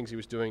saying, the things he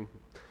was doing,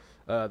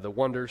 the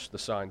wonders, the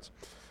signs.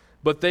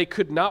 But they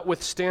could not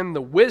withstand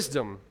the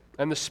wisdom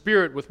and the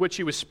spirit with which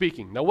he was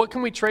speaking. Now, what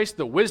can we trace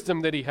the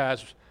wisdom that he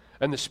has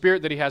and the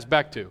spirit that he has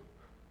back to?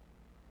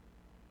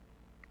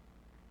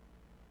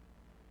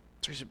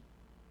 Trace it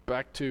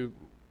back to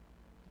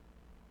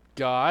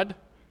God,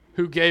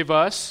 who gave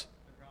us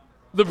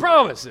the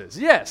promises.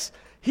 Yes.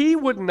 He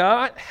would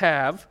not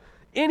have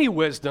any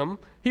wisdom.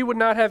 He would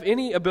not have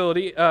any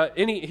ability.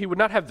 He would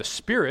not have the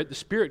Spirit. The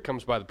Spirit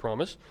comes by the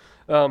promise,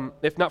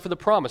 if not for the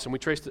promise. And we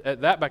trace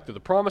that back to the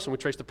promise, and we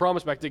trace the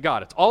promise back to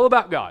God. It's all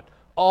about God.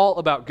 All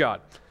about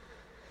God.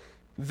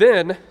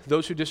 Then,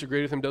 those who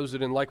disagreed with him, those that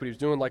didn't like what he was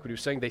doing, like what he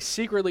was saying, they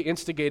secretly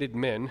instigated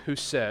men who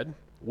said,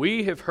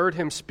 "We have heard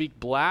him speak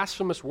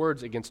blasphemous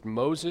words against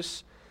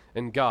Moses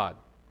and God."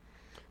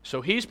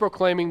 So he's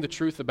proclaiming the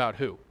truth about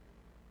who?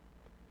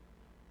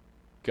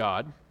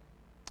 God.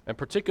 And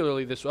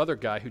particularly this other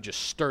guy who just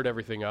stirred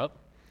everything up,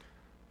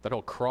 that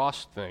whole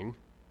cross thing,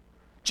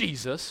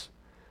 Jesus.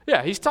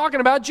 Yeah, he's talking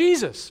about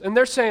Jesus. And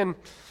they're saying,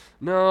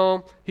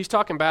 no, he's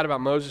talking bad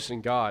about Moses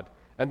and God.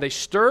 And they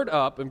stirred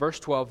up, in verse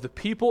 12, the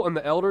people and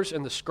the elders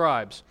and the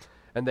scribes.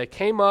 And they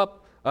came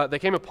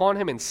upon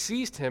him and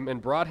seized him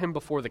and brought him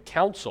before the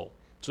council.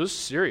 So this is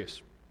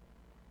serious.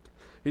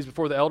 He's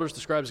before the elders, the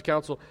scribes, the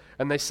council,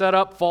 and they set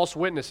up false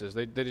witnesses.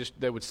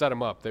 They would set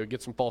them up. They would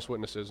get some false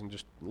witnesses and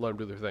just let them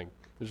do their thing.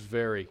 It was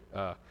very,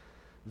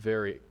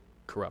 very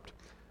corrupt.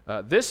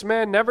 This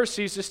man never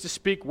ceases to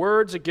speak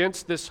words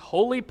against this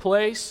holy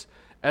place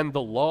and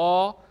the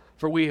law,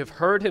 for we have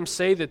heard him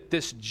say that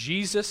this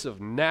Jesus of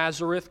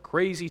Nazareth,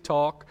 crazy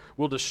talk,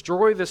 will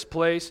destroy this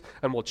place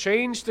and will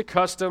change the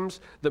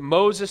customs that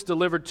Moses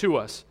delivered to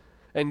us.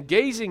 And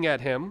gazing at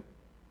him,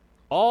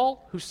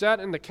 all who sat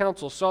in the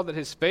council saw that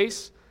his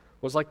face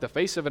was like the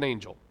face of an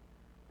angel.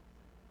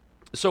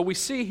 So we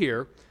see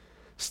here,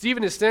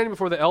 Stephen is standing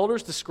before the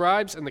elders, the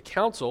scribes, and the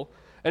council,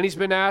 and he's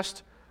been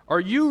asked, are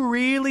you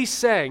really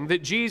saying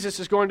that Jesus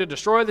is going to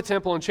destroy the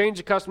temple and change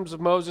the customs of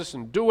Moses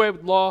and do away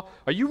with law?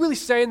 Are you really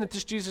saying that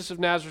this Jesus of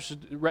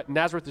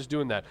Nazareth is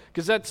doing that?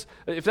 Because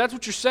if that's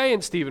what you're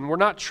saying, Stephen, we're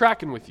not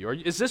tracking with you.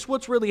 Is this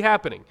what's really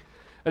happening?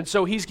 And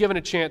so he's given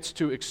a chance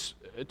to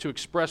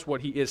express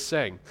what he is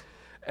saying.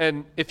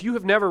 And if you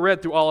have never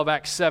read through all of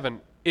Acts 7,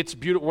 it's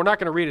beautiful. We're not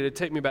going to read it. It'd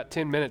take me about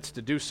 10 minutes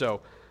to do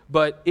so.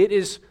 But it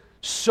is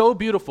so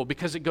beautiful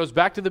because it goes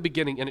back to the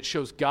beginning and it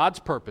shows God's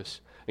purpose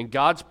and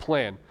God's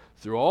plan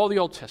through all the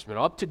Old Testament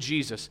up to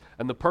Jesus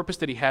and the purpose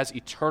that he has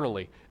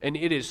eternally. And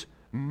it is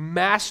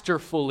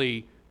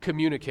masterfully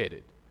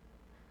communicated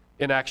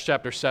in Acts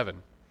chapter 7.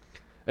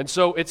 And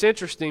so it's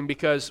interesting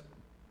because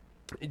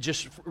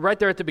just right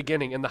there at the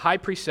beginning, and the high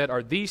priest said,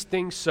 are these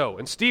things so?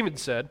 And Stephen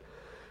said,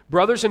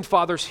 brothers and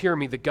fathers, hear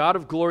me. The God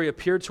of glory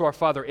appeared to our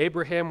father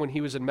Abraham when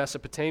he was in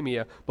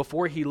Mesopotamia,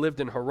 before he lived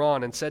in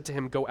Haran, and said to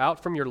him, go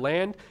out from your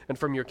land and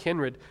from your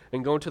kindred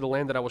and go into the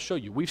land that I will show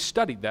you. We've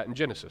studied that in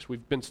Genesis.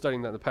 We've been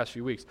studying that in the past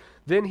few weeks.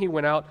 Then he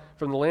went out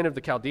from the land of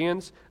the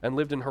Chaldeans and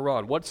lived in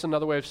Haran. What's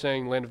another way of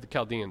saying land of the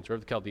Chaldeans or of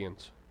the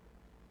Chaldeans?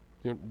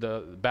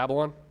 The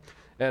Babylon?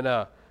 And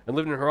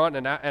lived in Haran,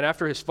 and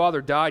after his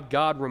father died,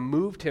 God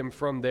removed him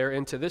from there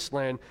into this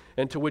land,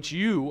 into which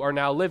you are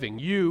now living.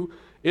 You,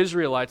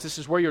 Israelites, this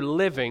is where you're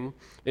living.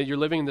 You're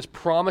living in this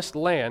promised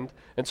land.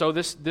 And so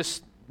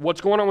this what's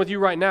going on with you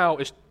right now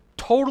is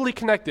totally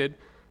connected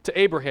to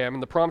Abraham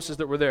and the promises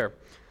that were there.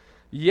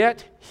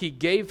 Yet he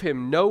gave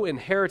him no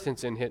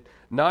inheritance in it,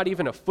 not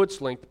even a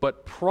foot's length,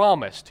 but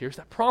promised. Here's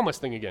that promise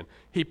thing again.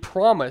 He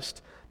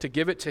promised to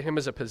give it to him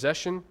as a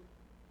possession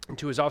and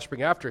to his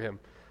offspring after him,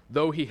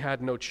 though he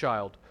had no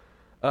child.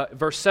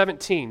 Verse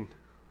 17,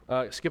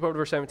 skip over to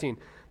verse 17.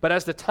 But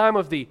as the time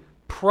of the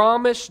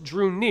promise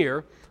drew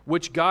near,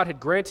 which God had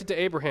granted to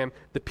Abraham,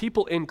 the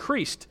people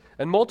increased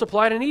and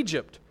multiplied in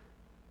Egypt.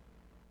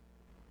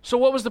 So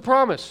what was the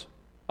promise?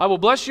 I will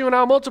bless you and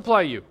I'll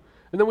multiply you.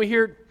 And then we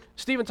hear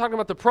Stephen talking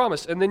about the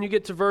promise. And then you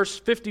get to verse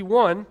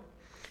 51.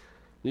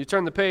 You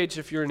turn the page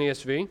if you're in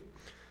ESV.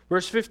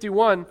 Verse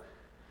 51.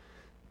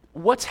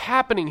 What's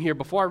happening here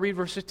before I read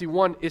verse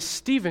 51 is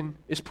Stephen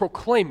is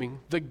proclaiming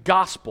the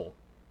gospel.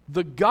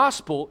 The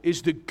gospel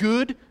is the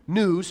good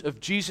news of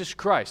Jesus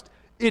Christ.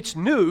 It's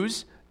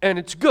news and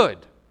it's good.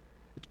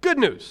 It's good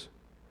news.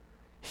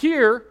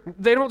 Here,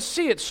 they don't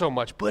see it so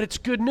much, but it's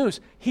good news.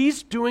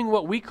 He's doing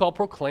what we call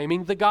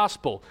proclaiming the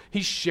gospel.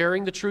 He's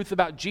sharing the truth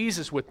about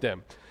Jesus with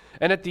them.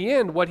 And at the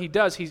end, what he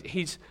does,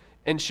 he's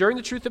in sharing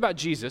the truth about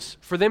Jesus,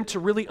 for them to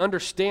really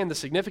understand the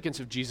significance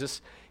of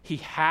Jesus, he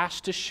has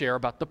to share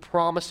about the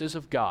promises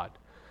of God.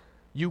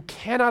 You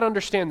cannot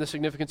understand the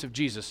significance of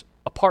Jesus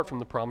apart from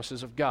the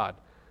promises of God.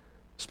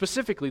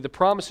 Specifically, the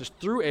promises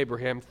through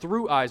Abraham,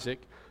 through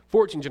Isaac,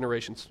 14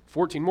 generations,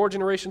 14 more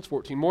generations,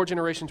 14 more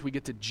generations, we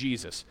get to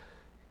Jesus.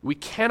 We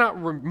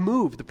cannot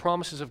remove the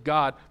promises of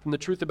God from the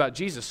truth about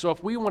Jesus. So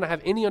if we want to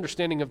have any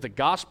understanding of the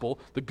gospel,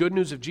 the good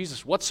news of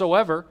Jesus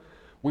whatsoever,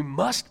 we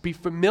must be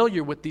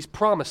familiar with these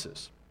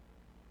promises.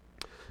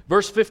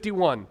 Verse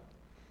 51,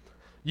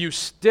 you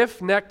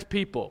stiff-necked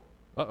people,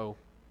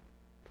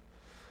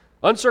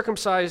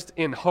 uncircumcised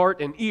in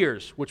heart and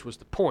ears, which was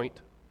the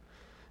point,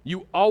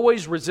 you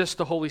always resist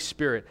the Holy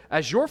Spirit.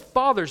 As your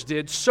fathers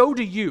did, so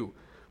do you.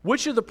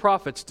 Which of the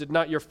prophets did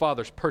not your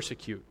fathers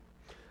persecute?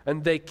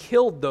 And they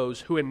killed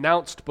those who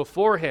announced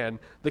beforehand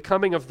the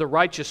coming of the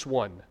righteous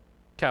one.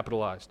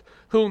 capitalized,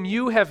 whom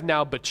you have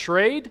now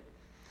betrayed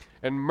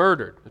and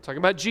murdered. They're talking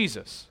about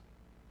Jesus.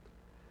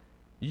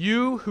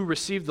 You who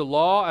received the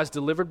law as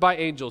delivered by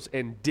angels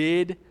and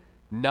did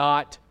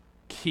not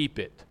keep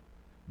it.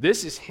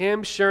 This is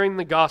him sharing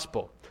the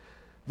gospel.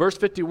 Verse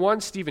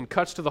 51, Stephen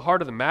cuts to the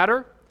heart of the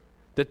matter,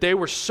 that they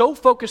were so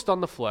focused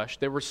on the flesh,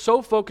 they were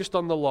so focused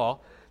on the law,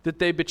 that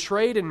they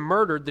betrayed and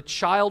murdered the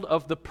child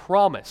of the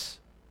promise,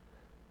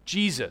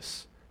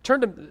 Jesus.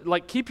 Turn to,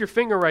 keep your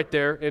finger right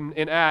there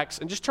in Acts,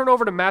 and just turn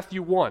over to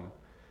Matthew 1.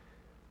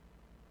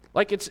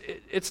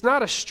 It's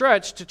not a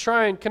stretch to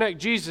try and connect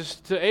Jesus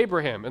to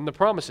Abraham and the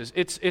promises.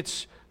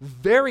 It's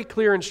very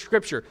clear in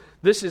Scripture.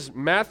 This is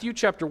Matthew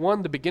chapter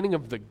 1, the beginning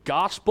of the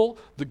gospel,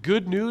 the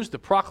good news, the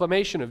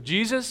proclamation of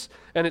Jesus.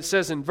 And it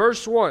says in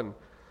verse 1,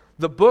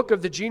 the book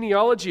of the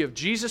genealogy of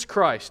Jesus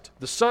Christ,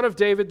 the son of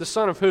David, the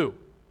son of who?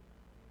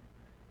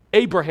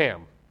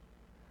 Abraham.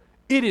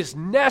 It is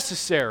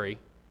necessary,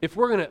 if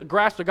we're going to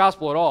grasp the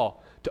gospel at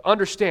all, to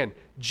understand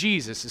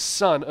Jesus is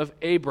son of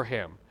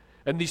Abraham.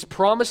 And these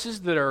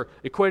promises that are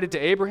equated to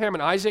Abraham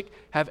and Isaac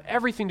have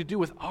everything to do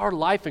with our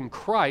life in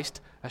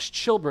Christ as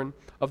children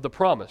of the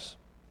promise.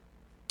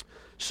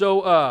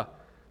 So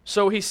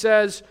he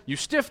says, you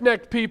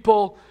stiff-necked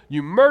people,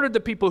 you murdered the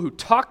people who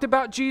talked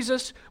about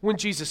Jesus. When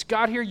Jesus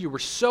got here, you were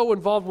so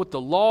involved with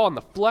the law and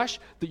the flesh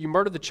that you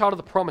murdered the child of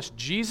the promise,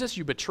 Jesus.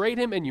 You betrayed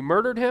him and you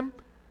murdered him.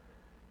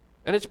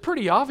 And it's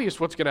pretty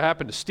obvious what's going to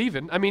happen to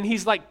Stephen. I mean,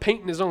 he's like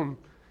painting his own,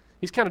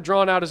 he's kind of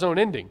drawing out his own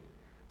ending.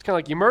 It's kind of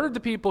like you murdered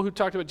the people who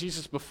talked about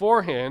Jesus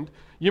beforehand,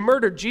 you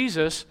murdered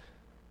Jesus,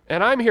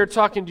 and I'm here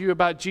talking to you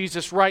about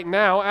Jesus right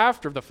now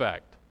after the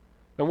fact.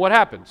 And what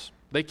happens?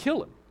 They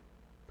kill him.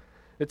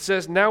 It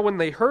says, now when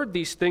they heard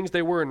these things,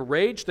 they were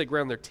enraged, they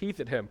ground their teeth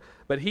at him.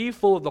 But he,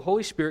 full of the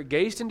Holy Spirit,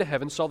 gazed into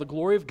heaven, saw the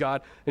glory of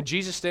God, and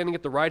Jesus standing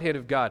at the right hand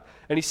of God.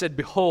 And he said,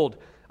 behold,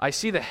 I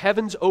see the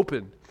heavens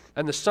opened,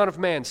 and the Son of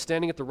Man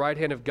standing at the right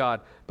hand of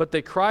God. But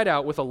they cried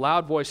out with a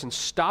loud voice and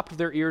stopped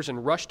their ears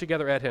and rushed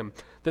together at him.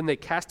 Then they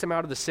cast him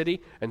out of the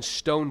city and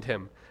stoned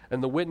him.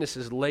 And the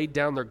witnesses laid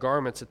down their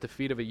garments at the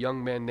feet of a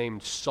young man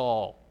named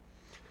Saul.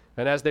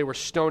 And as they were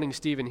stoning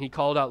Stephen, he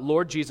called out,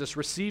 Lord Jesus,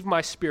 receive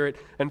my spirit.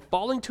 And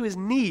falling to his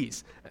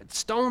knees,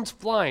 stones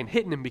flying,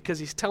 hitting him because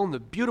he's telling the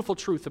beautiful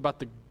truth about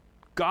the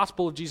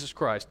gospel of Jesus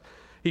Christ.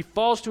 He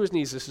falls to his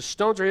knees as the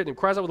stones are hitting him,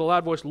 cries out with a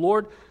loud voice,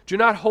 Lord, do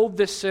not hold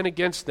this sin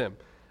against them.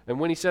 And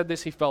when he said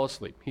this, he fell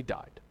asleep. He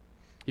died.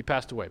 He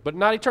passed away. But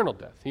not eternal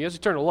death. He has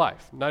eternal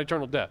life, not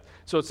eternal death.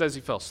 So it says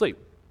he fell asleep.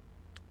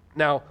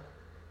 Now,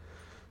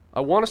 I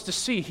want us to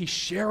see he's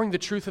sharing the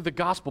truth of the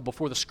gospel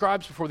before the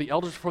scribes, before the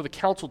elders, before the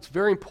council. It's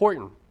very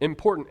important.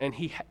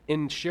 And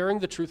in sharing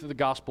the truth of the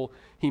gospel,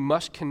 he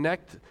must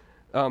connect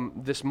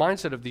this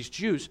mindset of these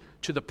Jews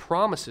to the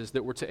promises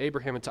that were to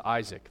Abraham and to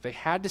Isaac. They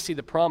had to see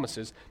the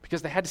promises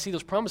because they had to see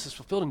those promises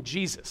fulfilled in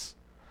Jesus.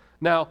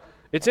 Now,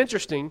 it's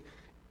interesting.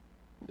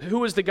 Who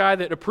was the guy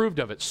that approved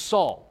of it?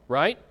 Saul,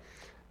 right?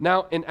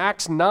 Now, in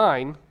Acts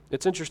 9,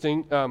 it's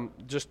interesting,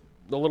 just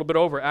a little bit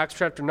over, Acts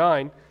chapter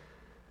 9,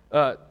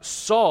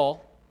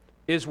 Saul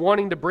is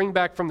wanting to bring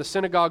back from the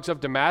synagogues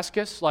of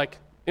Damascus. Like,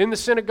 in the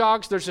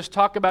synagogues, there's this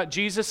talk about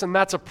Jesus, and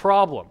that's a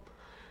problem.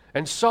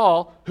 And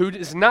Saul, who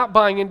is not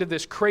buying into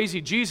this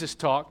crazy Jesus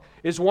talk,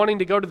 is wanting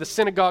to go to the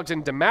synagogues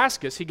in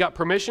Damascus. He got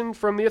permission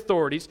from the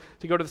authorities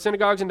to go to the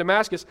synagogues in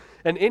Damascus,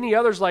 and any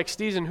others like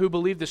Stephen who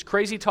believe this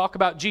crazy talk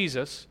about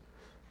Jesus,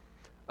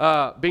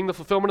 being the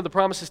fulfillment of the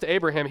promises to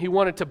Abraham, he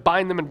wanted to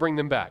bind them and bring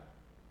them back.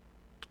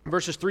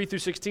 Verses 3 through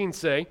 16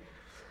 say,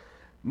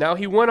 now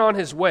he went on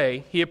his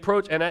way, he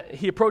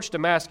approached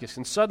Damascus,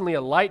 and suddenly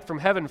a light from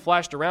heaven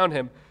flashed around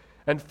him,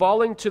 and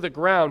falling to the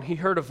ground, he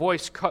heard a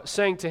voice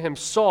saying to him,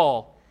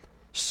 Saul,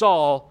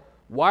 Saul,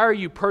 why are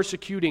you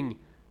persecuting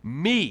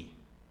me?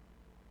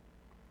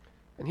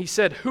 And he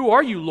said, who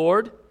are you,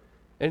 Lord?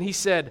 And he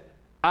said,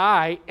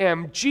 I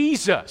am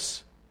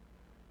Jesus.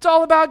 It's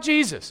all about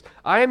Jesus.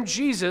 I am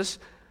Jesus,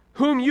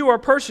 whom you are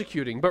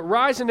persecuting. But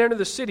rise and enter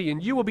the city,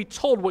 and you will be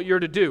told what you're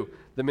to do.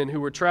 The men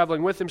who were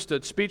traveling with him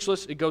stood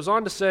speechless. It goes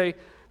on to say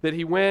that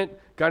he went, a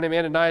guy named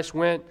Ananias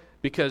went,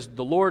 because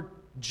the Lord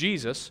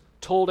Jesus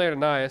told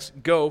Ananias,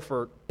 go,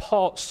 for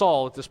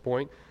Saul at this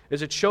point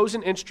is a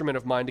chosen instrument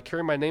of mine to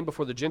carry my name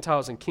before the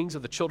Gentiles and kings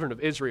of the children of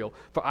Israel.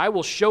 For I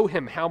will show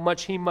him how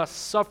much he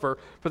must suffer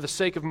for the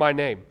sake of my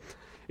name.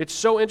 It's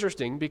so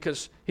interesting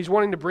because he's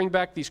wanting to bring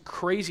back these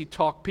crazy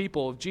talk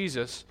people of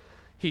Jesus.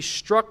 He's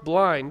struck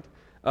blind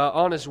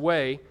on his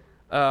way,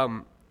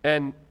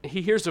 and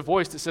he hears a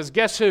voice that says,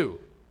 guess who?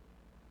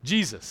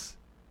 Jesus.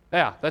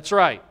 Yeah, that's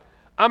right.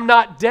 I'm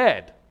not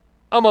dead.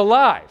 I'm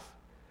alive.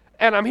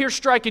 And I'm here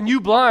striking you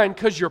blind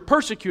because you're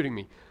persecuting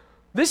me.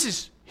 This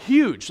is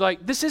huge.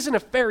 Like, this isn't a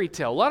fairy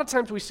tale. A lot of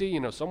times we see,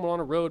 someone on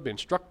a road being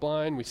struck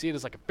blind. We see it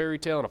as like a fairy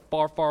tale in a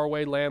far, far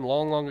away land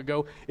long, long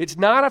ago. It's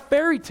not a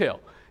fairy tale.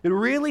 It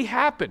really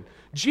happened.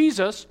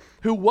 Jesus,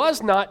 who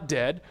was not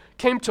dead,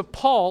 came to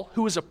Paul,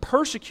 who was a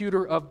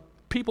persecutor of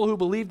people who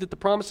believed that the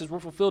promises were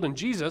fulfilled in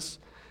Jesus,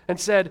 and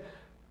said,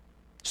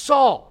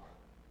 Saul,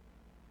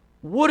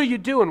 what are you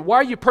doing? Why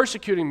are you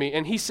persecuting me?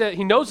 And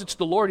he knows it's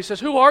the Lord. He says,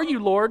 who are you,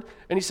 Lord?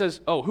 And he says,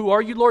 oh, who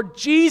are you, Lord?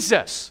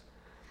 Jesus.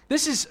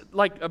 This is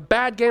like a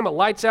bad game of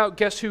lights out,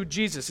 guess who?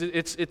 Jesus.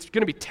 It's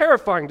going to be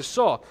terrifying to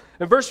Saul.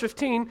 In verse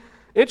 15,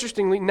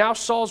 interestingly, now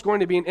Saul's going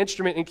to be an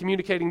instrument in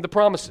communicating the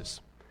promises.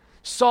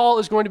 Saul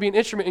is going to be an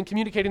instrument in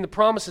communicating the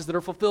promises that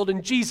are fulfilled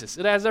in Jesus.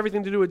 It has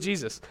everything to do with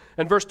Jesus.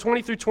 And verse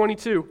 20 through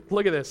 22,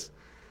 look at this.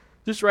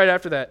 Just right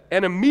after that.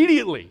 And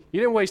immediately, he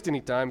didn't waste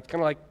any time,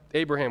 kind of like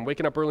Abraham,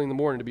 waking up early in the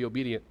morning to be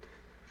obedient.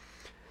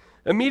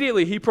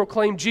 Immediately, he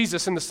proclaimed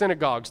Jesus in the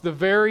synagogues, the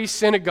very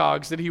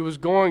synagogues that he was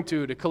going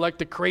to collect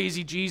the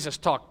crazy Jesus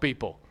talk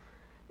people.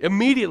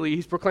 Immediately,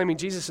 he's proclaiming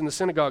Jesus in the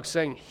synagogue,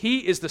 saying, he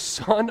is the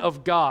Son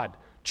of God.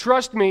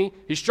 Trust me,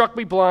 he struck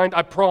me blind,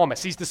 I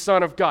promise. He's the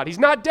Son of God. He's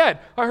not dead.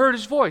 I heard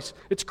his voice.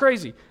 It's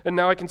crazy. And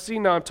now I can see,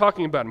 now I'm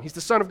talking about him. He's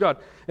the Son of God.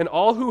 And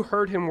all who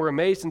heard him were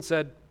amazed and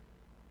said,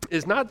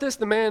 is not this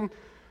the man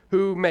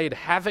who made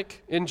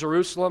havoc in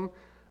Jerusalem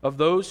of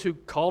those who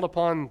called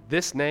upon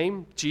this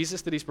name,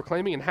 Jesus, that he's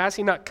proclaiming? And has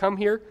he not come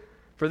here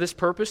for this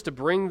purpose, to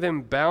bring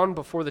them bound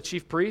before the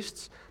chief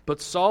priests? But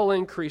Saul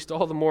increased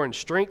all the more in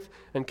strength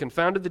and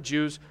confounded the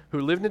Jews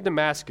who lived in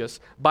Damascus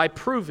by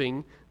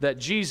proving that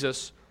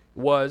Jesus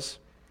was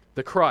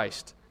the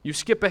Christ. You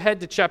skip ahead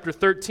to chapter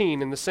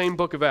 13 in the same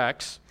book of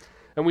Acts,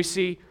 and we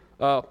see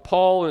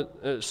Paul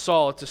and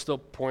Saul, at this still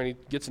point,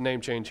 he gets a name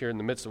change here in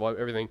the midst of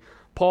everything,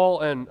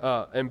 Paul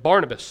and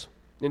Barnabas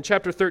in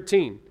chapter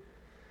 13.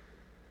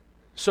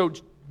 So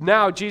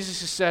now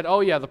Jesus has said,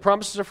 oh yeah, the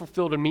promises are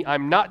fulfilled in me.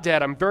 I'm not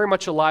dead. I'm very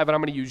much alive, and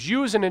I'm going to use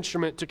you as an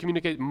instrument to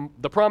communicate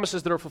the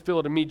promises that are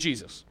fulfilled in me,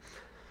 Jesus.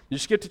 You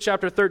skip to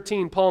chapter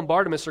 13, Paul and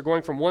Barnabas are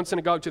going from one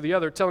synagogue to the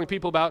other, telling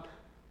people about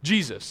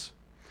Jesus.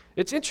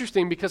 It's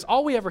interesting because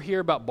all we ever hear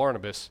about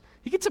Barnabas,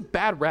 he gets a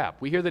bad rap.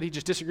 We hear that he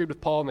just disagreed with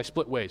Paul and they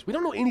split ways. We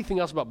don't know anything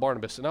else about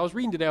Barnabas. And I was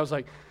reading today, I was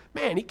like,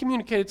 man, he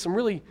communicated some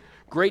really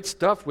great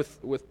stuff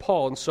with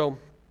Paul. And so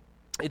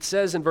it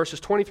says in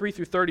verses 23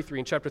 through 33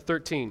 in chapter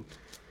 13,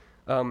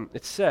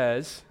 it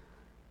says,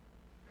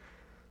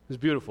 it's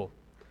beautiful.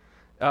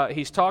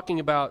 He's talking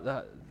about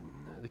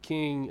the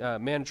king,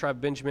 man of the tribe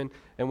of Benjamin,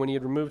 and when he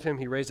had removed him,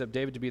 he raised up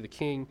David to be the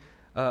king,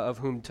 of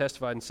whom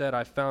testified and said,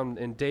 I found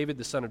in David,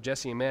 the son of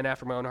Jesse, a man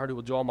after my own heart who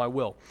will do all my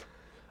will.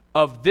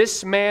 Of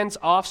this man's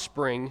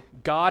offspring,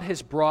 God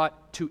has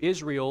brought to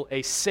Israel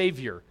a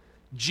Savior,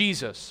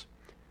 Jesus,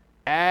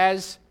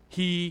 as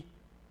he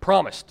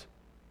promised.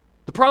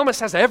 The promise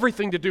has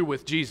everything to do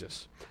with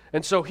Jesus.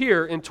 And so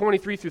here in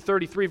 23 through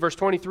 33, verse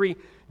 23,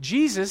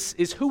 Jesus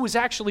is who was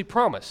actually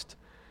promised.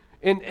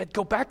 And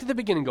go back to the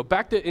beginning. Go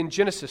back to in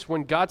Genesis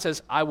when God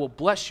says, I will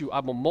bless you, I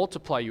will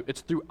multiply you.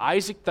 It's through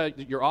Isaac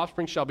that your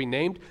offspring shall be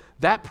named.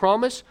 That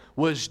promise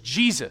was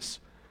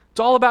Jesus. It's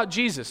all about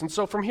Jesus. And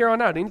so from here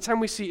on out, anytime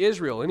we see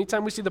Israel,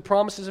 anytime we see the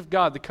promises of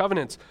God, the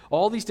covenants,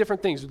 all these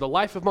different things, the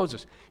life of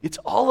Moses, it's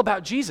all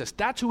about Jesus.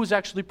 That's who was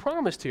actually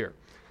promised here.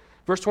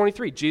 Verse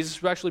 23, Jesus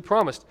was actually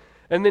promised.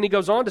 And then he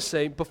goes on to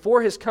say,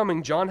 before his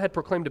coming, John had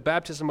proclaimed a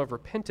baptism of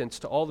repentance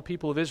to all the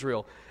people of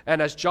Israel.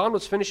 And as John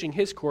was finishing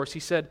his course, he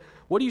said,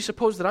 what do you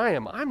suppose that I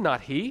am? I'm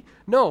not he.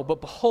 No,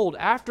 but behold,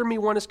 after me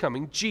one is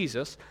coming,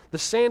 Jesus, the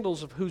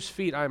sandals of whose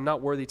feet I am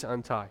not worthy to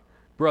untie.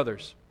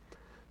 Brothers,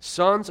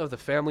 sons of the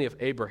family of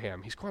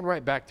Abraham. He's going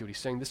right back to it. He's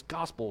saying this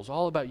gospel is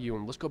all about you.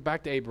 And let's go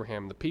back to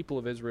Abraham, the people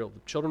of Israel, the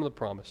children of the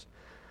promise.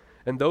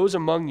 And those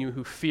among you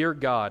who fear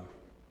God,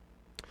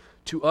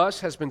 to us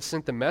has been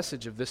sent the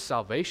message of this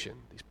salvation,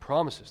 these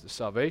promises, this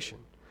salvation.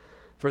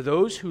 For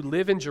those who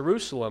live in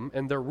Jerusalem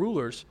and their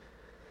rulers,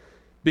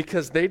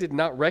 because they did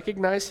not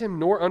recognize him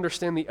nor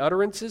understand the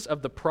utterances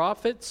of the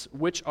prophets,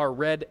 which are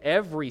read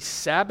every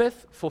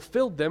Sabbath,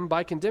 fulfilled them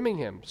by condemning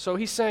him. So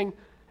he's saying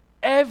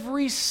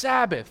every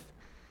Sabbath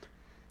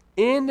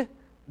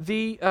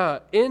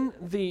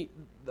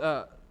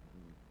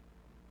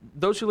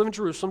those who live in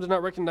Jerusalem did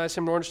not recognize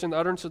him nor understand the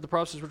utterance of the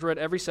prophecies which read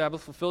every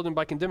Sabbath, fulfilled him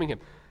by condemning him.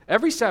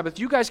 Every Sabbath,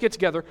 you guys get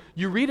together,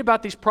 you read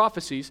about these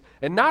prophecies,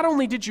 and not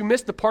only did you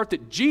miss the part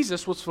that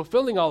Jesus was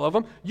fulfilling all of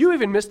them, you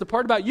even missed the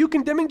part about you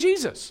condemning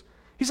Jesus.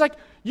 He's like,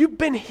 you've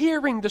been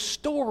hearing the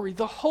story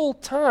the whole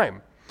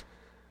time,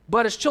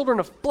 but as children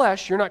of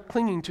flesh, you're not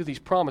clinging to these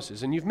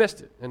promises, and you've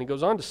missed it. And he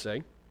goes on to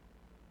say,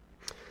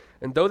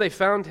 and though they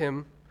found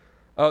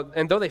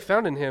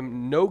in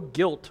him no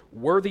guilt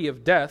worthy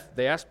of death,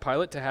 they asked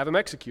Pilate to have him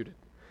executed.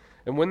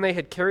 And when they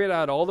had carried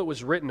out all that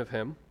was written of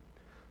him,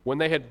 when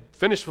they had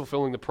finished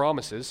fulfilling the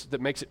promises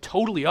that makes it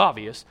totally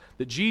obvious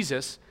that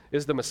Jesus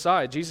is the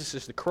Messiah, Jesus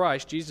is the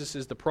Christ, Jesus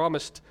is the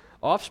promised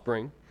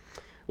offspring,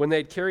 when they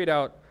had carried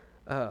out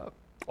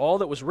all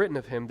that was written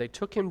of him, they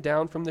took him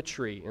down from the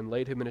tree and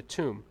laid him in a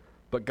tomb.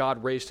 But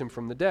God raised him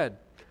from the dead.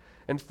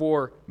 And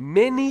for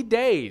many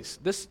days,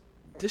 this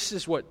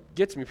is what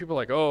gets me. People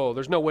are like, oh,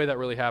 there's no way that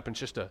really happened.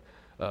 It's just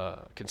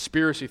a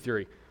conspiracy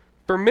theory.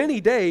 For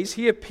many days,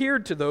 he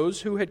appeared to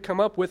those who had come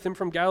up with him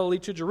from Galilee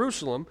to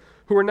Jerusalem,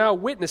 who are now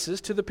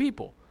witnesses to the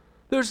people.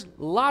 There's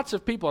lots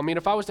of people. I mean,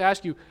 if I was to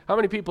ask you, how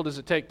many people does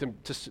it take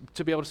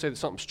to be able to say that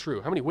something's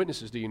true? How many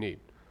witnesses do you need?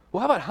 Well,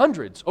 how about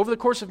hundreds over the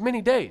course of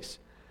many days?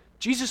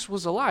 Jesus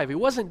was alive. He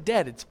wasn't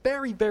dead. It's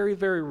very, very,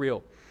 very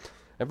real.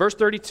 And verse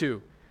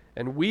 32,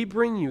 and we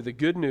bring you the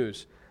good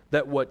news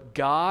that what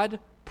God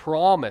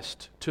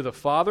promised to the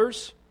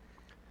fathers,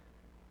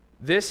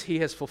 this he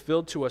has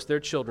fulfilled to us, their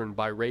children,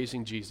 by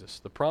raising Jesus.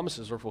 The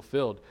promises are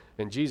fulfilled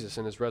in Jesus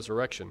and his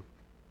resurrection.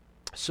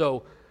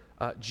 So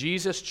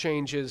Jesus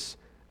changes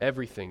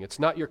everything. It's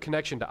not your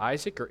connection to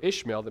Isaac or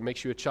Ishmael that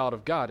makes you a child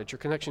of God. It's your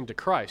connection to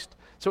Christ.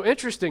 So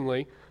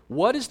interestingly,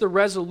 what is the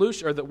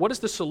resolution, or what is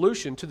the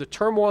solution to the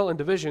turmoil and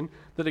division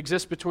that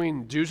exists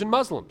between Jews and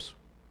Muslims?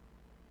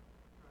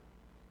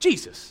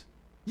 Jesus.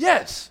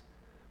 Yes.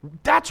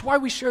 That's why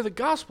we share the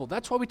gospel.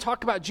 That's why we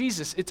talk about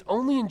Jesus. It's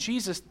only in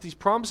Jesus that these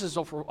promises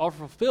are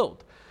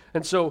fulfilled.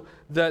 And so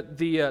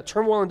the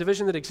turmoil and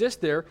division that exists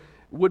there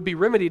would be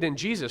remedied in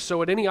Jesus.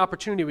 So at any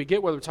opportunity we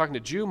get, whether we're talking to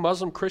Jew,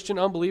 Muslim, Christian,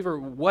 unbeliever,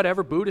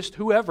 whatever, Buddhist,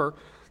 whoever,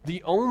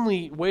 the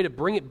only way to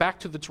bring it back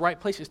to the right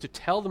place is to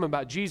tell them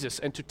about Jesus.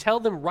 And to tell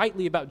them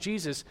rightly about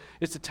Jesus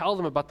is to tell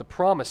them about the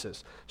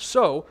promises.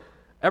 So,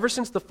 ever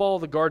since the fall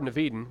of the Garden of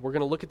Eden, we're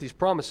going to look at these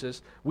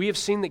promises. We have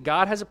seen that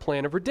God has a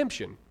plan of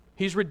redemption.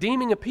 He's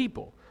redeeming a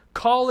people,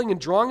 calling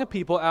and drawing a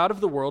people out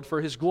of the world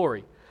for his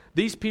glory.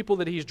 These people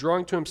that he's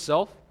drawing to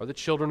himself are the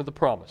children of the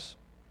promise.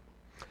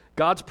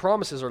 God's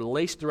promises are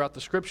laced throughout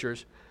the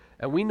Scriptures,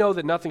 and we know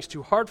that nothing's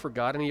too hard for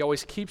God, and he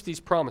always keeps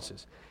these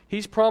promises.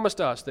 He's promised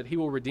us that he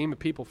will redeem a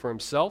people for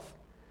himself,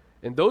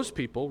 and those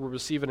people will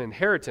receive an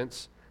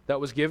inheritance that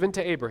was given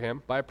to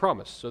Abraham by a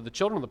promise. So the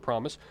children of the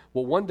promise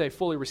will one day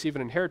fully receive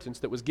an inheritance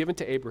that was given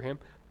to Abraham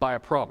by a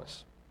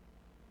promise.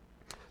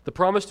 The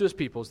promise to his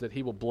people is that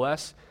he will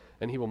bless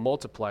and he will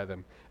multiply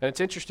them. And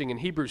it's interesting, in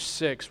Hebrews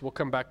 6, we'll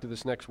come back to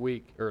this next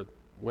week, or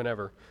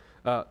whenever,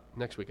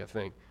 next week I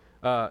think.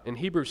 In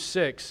Hebrews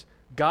 6,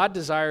 God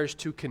desires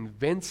to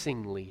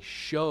convincingly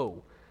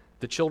show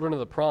the children of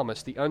the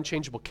promise the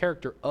unchangeable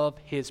character of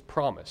his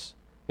promise.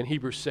 In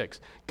Hebrews 6,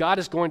 God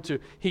is going to,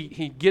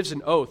 he gives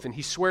an oath and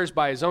he swears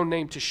by his own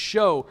name to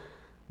show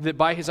that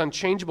by his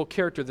unchangeable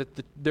character, that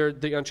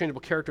the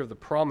unchangeable character of the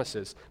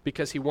promises,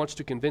 because he wants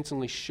to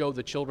convincingly show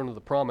the children of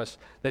the promise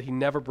that he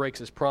never breaks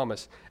his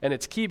promise. And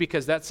it's key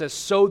because that says,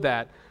 so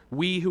that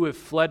we who have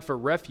fled for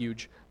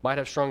refuge might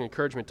have strong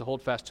encouragement to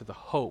hold fast to the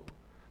hope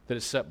that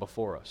is set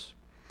before us.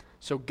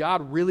 So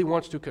God really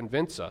wants to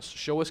convince us,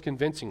 show us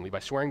convincingly by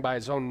swearing by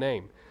his own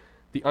name,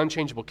 the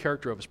unchangeable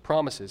character of his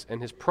promises.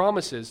 And his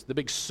promises, the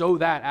big so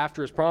that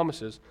after his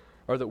promises,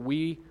 are that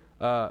we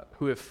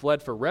who have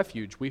fled for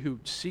refuge, we who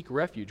seek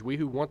refuge, we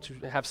who want to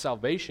have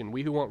salvation,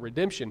 we who want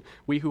redemption,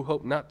 we who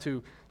hope not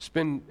to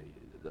spend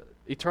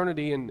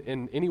eternity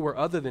in anywhere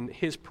other than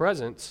his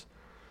presence,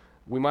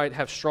 we might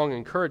have strong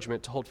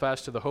encouragement to hold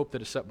fast to the hope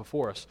that is set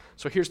before us.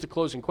 So here's the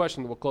closing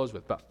question that we'll close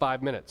with, about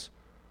 5 minutes.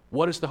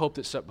 What is the hope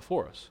that's set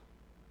before us?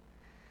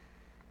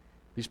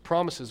 These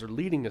promises are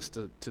leading us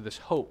to this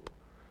hope.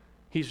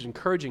 He's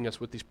encouraging us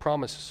with these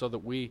promises so that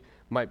we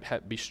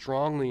might be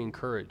strongly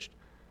encouraged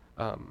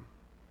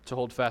to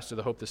hold fast to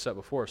the hope that's set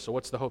before us. So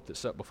what's the hope that's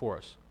set before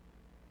us?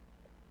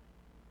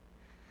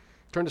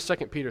 Turn to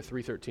 2 Peter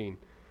 3:13.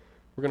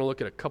 We're going to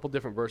look at a couple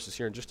different verses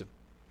here in just a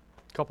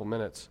couple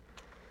minutes.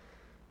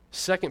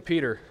 2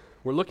 Peter,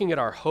 we're looking at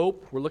our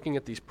hope. We're looking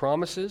at these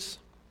promises.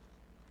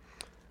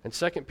 And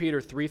 2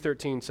 Peter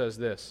 3:13 says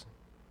this.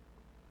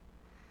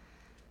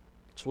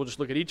 So we'll just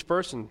look at each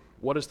verse and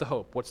what is the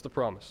hope? What's the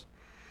promise?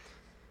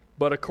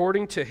 But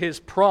according to his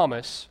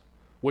promise,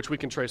 which we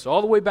can trace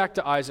all the way back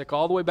to Isaac,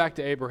 all the way back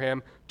to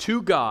Abraham,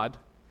 to God,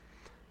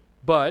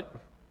 but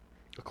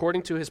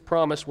according to his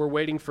promise, we're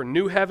waiting for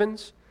new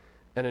heavens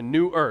and a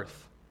new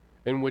earth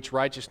in which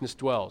righteousness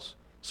dwells.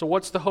 So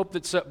what's the hope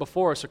that's set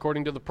before us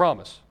according to the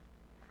promise?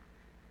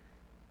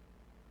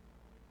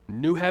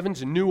 New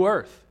heavens and new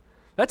earth.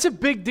 That's a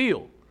big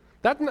deal.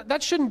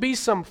 That shouldn't be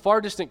some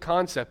far distant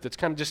concept that's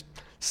kind of just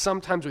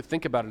sometimes we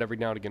think about it every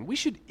now and again. We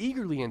should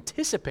eagerly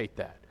anticipate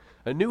that.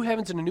 A new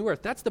heavens and a new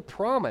earth. That's the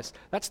promise.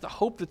 That's the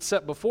hope that's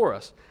set before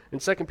us. In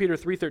 2 Peter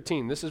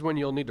 3:13, this is when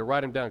you'll need to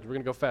write them down because we're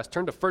going to go fast.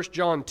 Turn to 1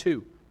 John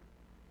 2.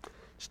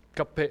 Just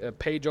a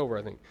page over,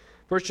 I think.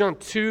 1 John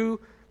 2,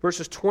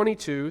 verses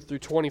 22 through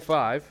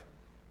 25.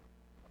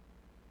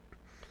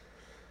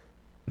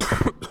 This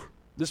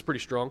is pretty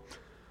strong.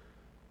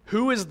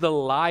 Who is the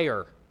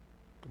liar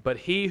but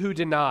he who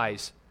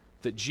denies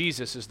that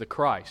Jesus is the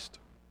Christ?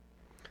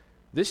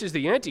 This is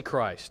the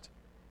Antichrist,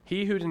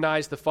 he who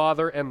denies the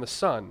Father and the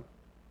Son.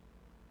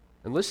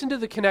 And listen to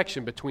the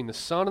connection between the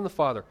Son and the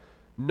Father.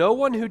 No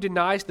one who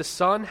denies the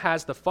Son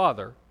has the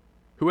Father.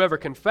 Whoever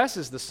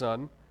confesses the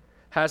Son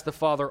has the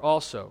Father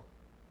also.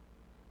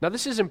 Now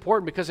this is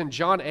important because in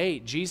John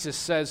 8, Jesus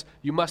says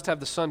you must have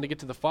the Son to get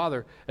to the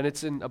Father, and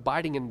it's in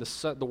abiding in the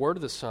Son, the Word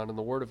of the Son and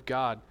the Word of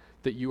God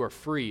that you are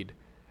freed.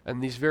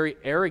 And these very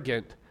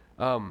arrogant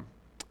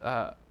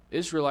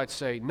Israelites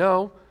say,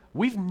 no,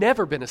 we've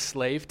never been a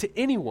slave to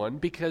anyone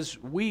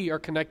because we are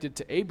connected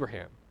to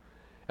Abraham.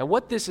 And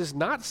what this is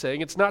not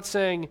saying, it's not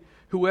saying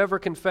whoever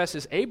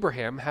confesses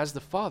Abraham has the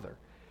Father.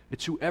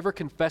 It's whoever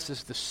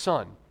confesses the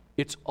Son.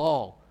 It's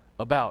all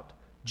about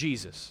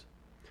Jesus.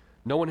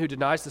 No one who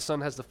denies the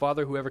Son has the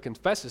Father. Whoever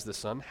confesses the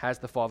Son has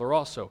the Father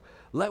also.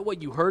 Let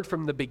what you heard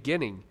from the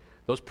beginning,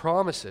 those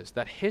promises,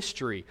 that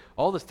history,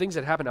 all the things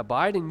that happen,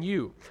 abide in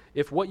you.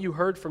 If what you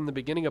heard from the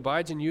beginning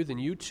abides in you, then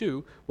you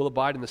too will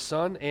abide in the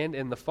Son and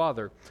in the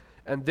Father.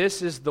 And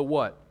this is the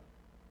what?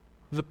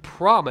 The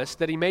promise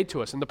that he made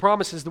to us. And the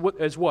promise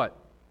is what?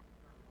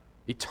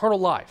 Eternal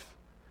life.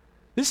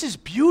 This is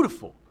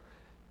beautiful.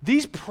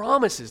 These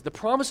promises, the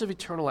promise of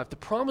eternal life, the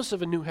promise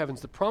of a new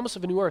heavens, the promise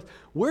of a new earth,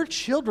 we're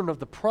children of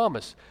the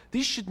promise.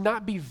 These should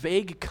not be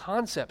vague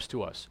concepts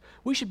to us.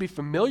 We should be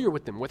familiar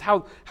with them, with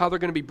how they're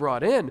going to be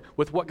brought in,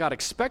 with what God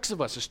expects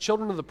of us as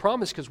children of the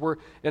promise, because we're,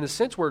 in a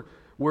sense, we're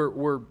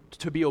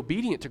to be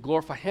obedient, to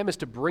glorify Him, is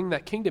to bring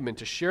that kingdom in,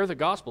 to share the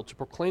gospel, to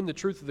proclaim the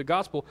truth of the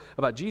gospel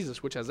about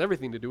Jesus, which has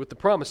everything to do with the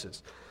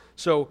promises.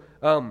 So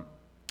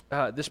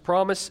this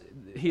promise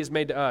He has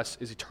made to us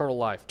is eternal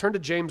life. Turn to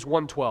James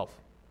 1:12.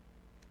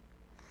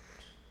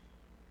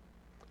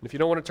 And if you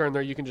don't want to turn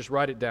there, you can just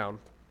write it down.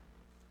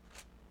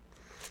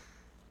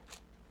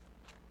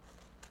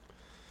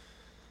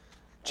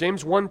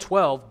 James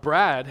 1:12,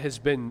 Brad has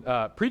been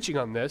preaching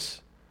on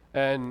this,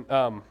 and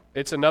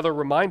it's another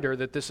reminder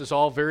that this is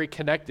all very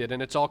connected,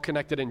 and it's all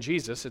connected in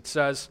Jesus. It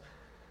says,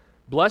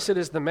 "Blessed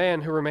is the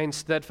man who remains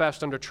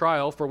steadfast under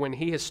trial, for when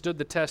he has stood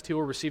the test, he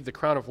will receive the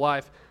crown of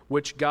life,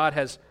 which God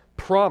has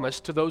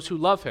promised to those who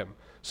love Him."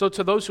 So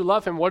to those who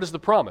love Him, what is the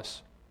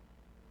promise?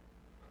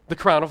 The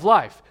crown of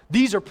life.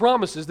 These are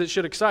promises that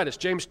should excite us.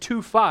 James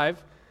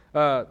 2:5,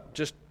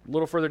 just a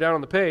little further down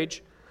on the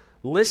page.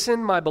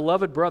 "Listen, my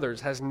beloved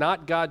brothers, has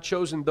not God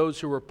chosen those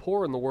who are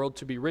poor in the world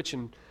to be rich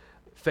in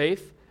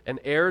faith and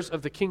heirs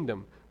of the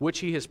kingdom, which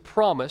He has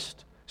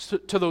promised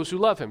to those who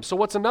love Him?" So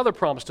what's another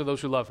promise to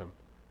those who love Him?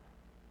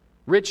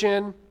 Rich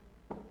in?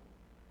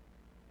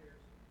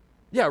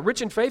 Yeah,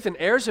 rich in faith and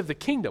heirs of the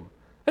kingdom.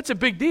 That's a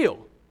big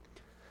deal.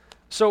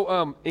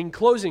 So in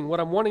closing, what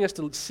I'm wanting us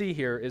to see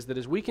here is that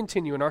as we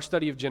continue in our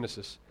study of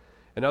Genesis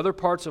and other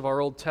parts of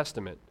our Old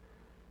Testament,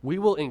 we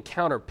will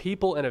encounter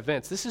people and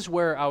events. This is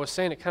where I was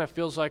saying it kind of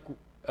feels like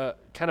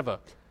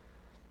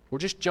we're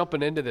just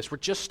jumping into this. We're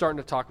just starting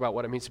to talk about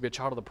what it means to be a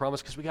child of the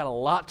promise, because we got a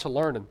lot to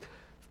learn. And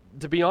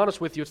to be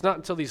honest with you, it's not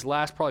until these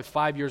last probably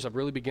 5 years I've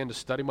really began to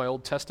study my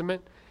Old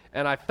Testament,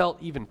 and I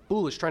felt even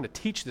foolish trying to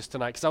teach this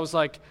tonight, because I was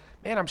like,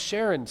 man, I'm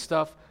sharing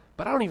stuff,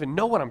 but I don't even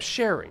know what I'm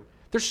sharing.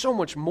 There's so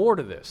much more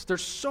to this.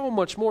 There's so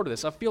much more to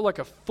this. I feel like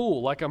a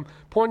fool, like I'm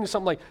pointing to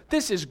something like,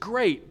 this is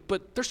great,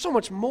 but there's so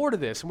much more to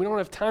this, and we don't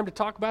have time to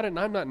talk about it, and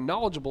I'm not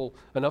knowledgeable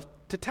enough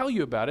to tell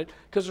you about it,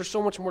 because there's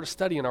so much more to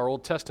study in our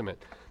Old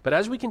Testament. But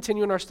as we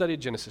continue in our study of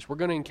Genesis, we're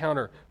going to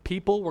encounter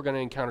people, we're going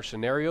to encounter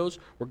scenarios,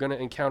 we're going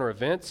to encounter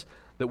events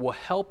that will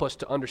help us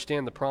to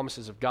understand the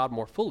promises of God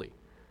more fully.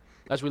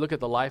 As we look at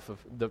the life of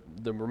the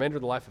remainder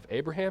of the life of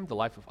Abraham, the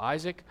life of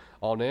Isaac,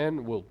 on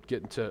in, we'll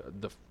get into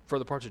the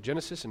further parts of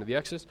Genesis, into the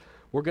Exodus.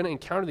 We're going to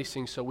encounter these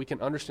things so we can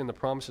understand the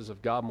promises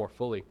of God more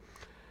fully.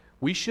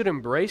 We should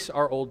embrace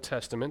our Old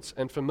Testaments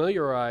and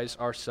familiarize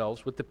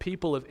ourselves with the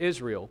people of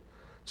Israel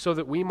so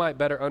that we might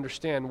better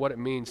understand what it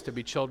means to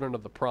be children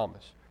of the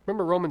promise.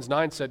 Remember, Romans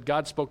 9 said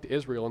God spoke to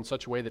Israel in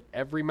such a way that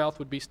every mouth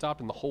would be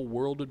stopped and the whole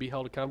world would be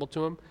held accountable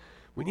to Him.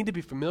 We need to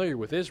be familiar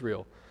with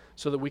Israel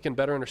so that we can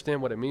better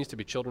understand what it means to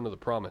be children of the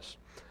promise.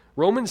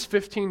 Romans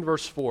 15,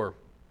 verse 4.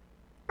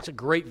 It's a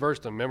great verse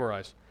to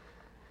memorize.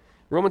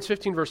 Romans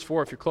 15, verse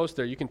 4, if you're close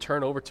there, you can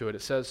turn over to it.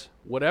 It says,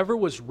 whatever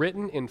was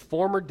written in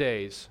former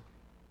days,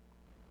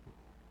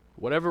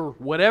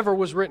 whatever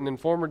was written in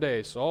former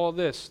days, all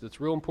this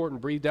that's real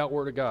important, breathed out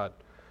word of God,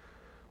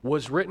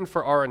 was written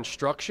for our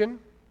instruction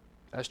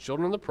as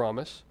children of the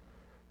promise,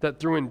 that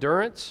through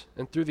endurance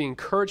and through the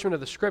encouragement of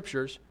the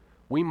Scriptures,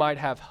 we might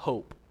have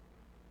hope.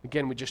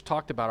 Again, we just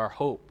talked about our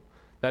hope,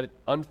 that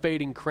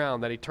unfading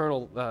crown, that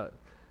eternal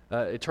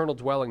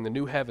dwelling, the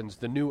new heavens,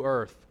 the new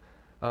earth.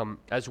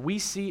 As we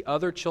see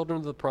other children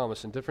of the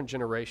promise in different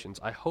generations,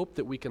 I hope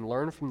that we can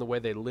learn from the way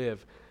they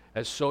live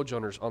as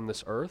sojourners on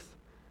this earth,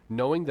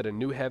 knowing that a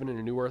new heaven and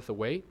a new earth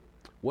await.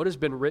 What has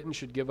been written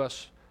should give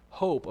us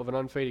hope of an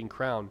unfading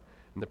crown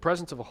in the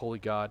presence of a holy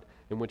God,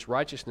 in which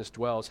righteousness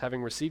dwells,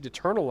 having received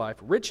eternal life,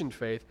 rich in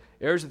faith,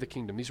 heirs of the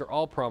kingdom. These are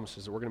all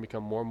promises that we're going to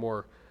become more and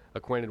more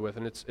acquainted with.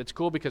 And it's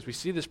cool because we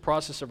see this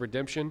process of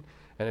redemption,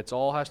 and it's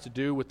all has to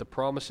do with the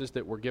promises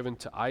that were given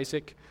to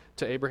Isaac,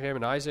 to Abraham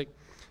and Isaac.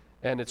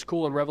 And it's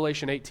cool in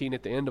Revelation 18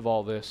 at the end of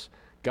all this,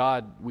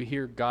 we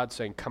hear God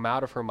saying, come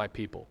out of her, my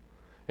people.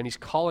 And He's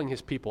calling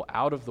His people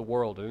out of the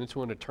world and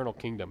into an eternal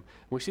kingdom.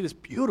 And we see this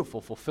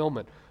beautiful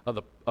fulfillment of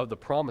the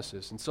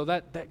promises. And so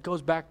that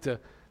goes back to,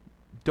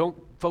 don't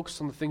focus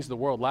on the things of the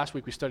world. Last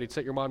week we studied,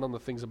 set your mind on the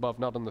things above,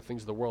 not on the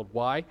things of the world.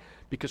 Why?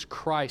 Because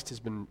Christ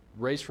has been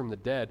raised from the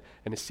dead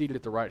and is seated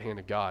at the right hand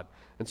of God.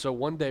 And so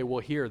one day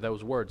we'll hear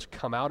those words,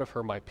 come out of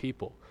her, my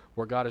people,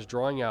 where God is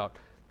drawing out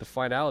the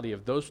finality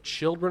of those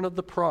children of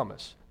the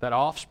promise, that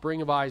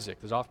offspring of Isaac,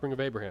 this offspring of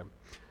Abraham,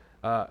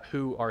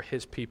 who are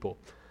His people.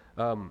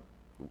 And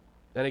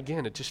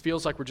again, it just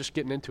feels like we're just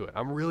getting into it.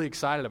 I'm really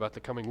excited about the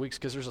coming weeks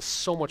because there's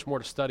so much more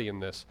to study in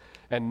this.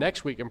 And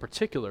next week in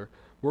particular,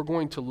 we're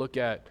going to look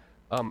at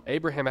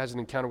Abraham has an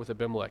encounter with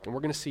Abimelech, and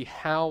we're going to see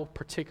how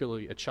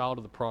particularly a child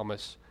of the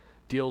promise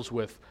deals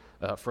with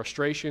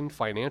frustration,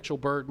 financial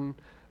burden,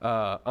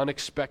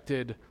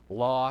 unexpected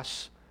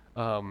loss,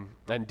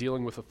 and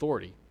dealing with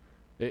authority.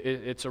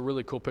 It's a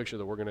really cool picture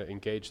that we're going to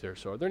engage there.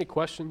 So are there any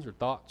questions or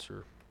thoughts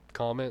or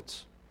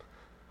comments?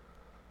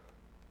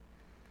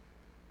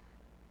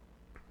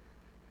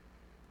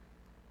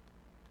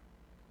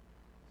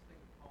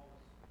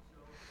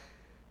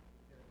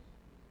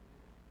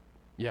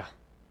 Yeah.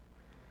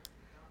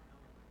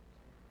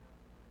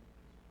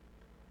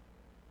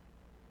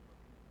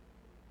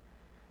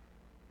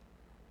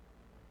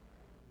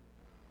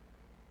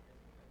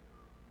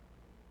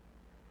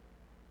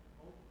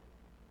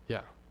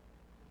 Yeah.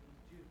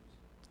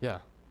 Yeah.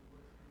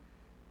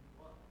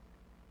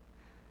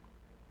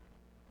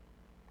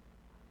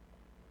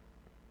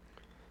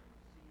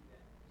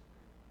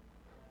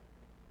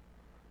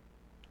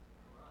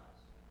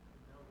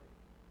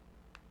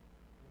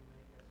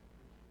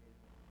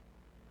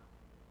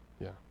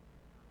 Yeah.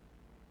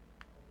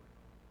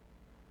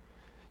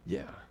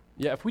 Yeah.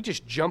 Yeah, if we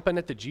just jump in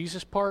at the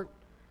Jesus part,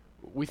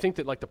 we think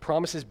that like the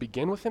promises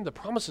begin with him. The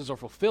promises are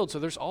fulfilled. So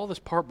there's all this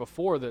part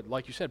before that,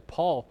 like you said,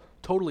 Paul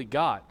totally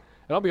got.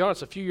 And I'll be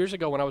honest, a few years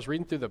ago when I was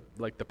reading through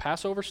the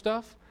Passover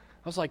stuff,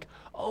 I was like,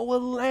 oh, a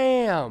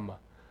lamb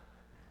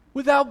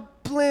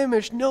without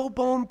blemish, no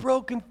bone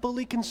broken,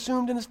 fully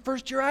consumed in his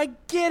first year. I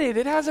get it.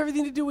 It has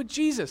everything to do with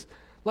Jesus.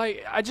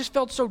 Like, I just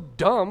felt so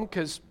dumb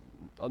because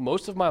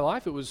most of my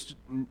life it was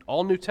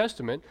all New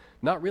Testament,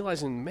 not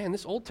realizing, man,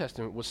 this Old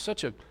Testament was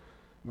such a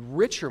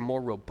richer,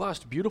 more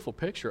robust, beautiful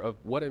picture of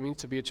what it means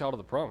to be a child of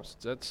the promise.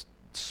 That's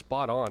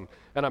spot on.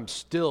 And I'm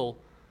still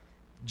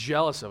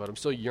jealous of it. I'm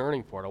still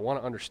yearning for it. I want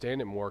to understand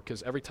it more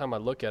because every time I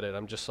look at it,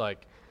 I'm just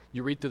like,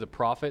 you read through the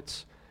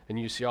prophets and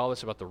you see all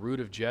this about the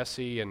root of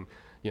Jesse and,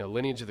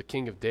 lineage of the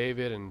king of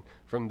David and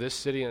from this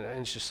city. And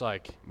it's just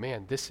like,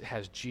 man, this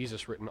has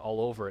Jesus written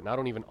all over it. And I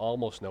don't even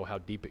almost know how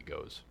deep it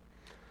goes.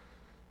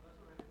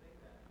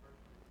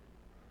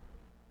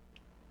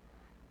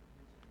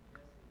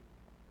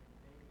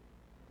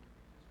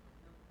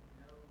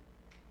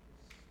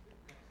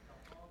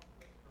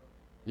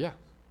 Yeah.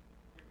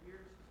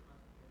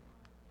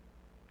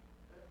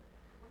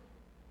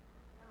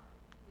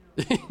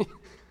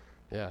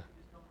 Yeah.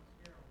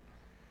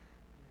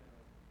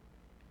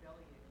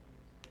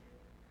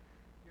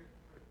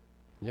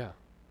 Yeah.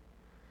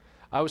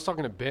 I was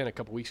talking to Ben a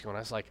couple weeks ago, and I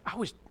was like,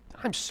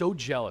 I'm so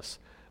jealous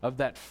of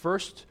that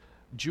first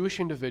Jewish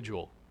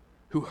individual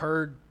who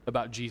heard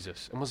about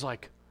Jesus and was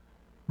like,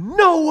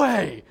 no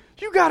way!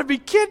 You got to be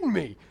kidding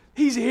me!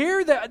 He's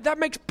here? That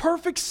makes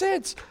perfect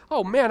sense.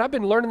 Oh, man, I've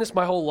been learning this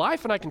my whole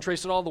life, and I can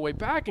trace it all the way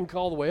back and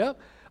all the way up.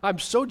 I'm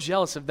so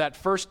jealous of that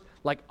first,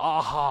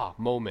 aha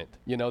moment,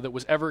 that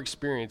was ever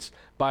experienced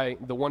by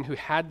the one who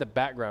had the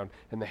background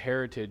and the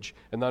heritage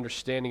and the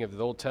understanding of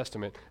the Old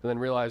Testament, and then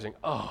realizing,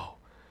 oh,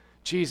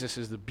 Jesus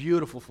is the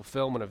beautiful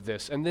fulfillment of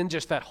this. And then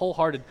just that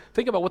wholehearted,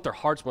 think about what their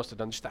hearts must have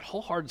done, just that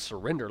wholehearted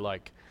surrender,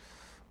 like,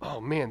 oh,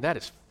 man, that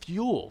is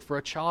fuel for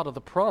a child of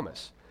the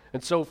promise.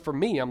 And so for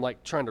me, I'm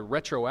like trying to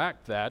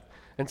retroact that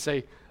and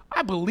say,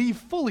 I believe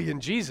fully in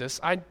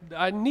Jesus.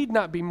 I need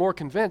not be more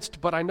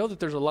convinced, but I know that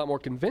there's a lot more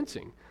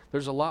convincing.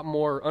 There's a lot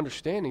more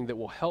understanding that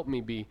will help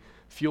me be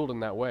fueled in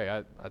that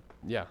way.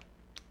 Yeah,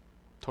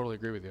 totally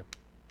agree with you.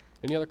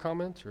 Any other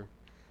comments or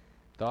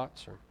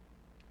thoughts or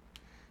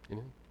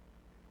anything?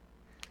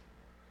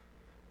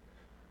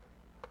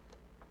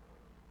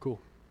 Cool.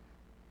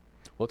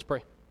 Well, let's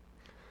pray.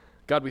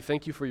 God, we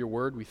thank you for your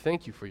word. We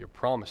thank you for your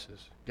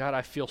promises. God,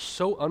 I feel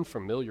so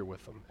unfamiliar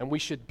with them, and we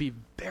should be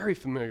very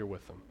familiar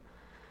with them.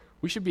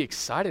 We should be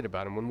excited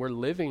about them when we're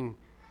living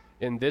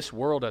in this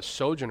world as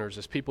sojourners,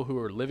 as people who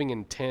are living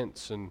in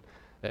tents and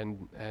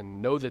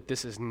know that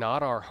this is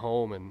not our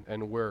home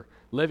and we're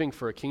living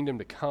for a kingdom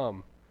to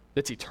come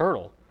that's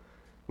eternal.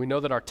 We know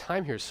that our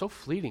time here is so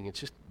fleeting. It's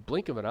just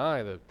blink of an eye,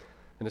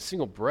 in a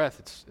single breath,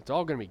 it's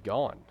all going to be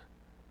gone.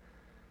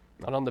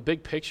 And on the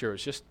big picture,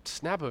 it's just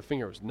snap of a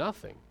finger, it was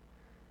nothing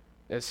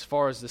as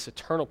far as this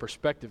eternal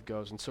perspective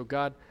goes. And so,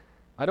 God,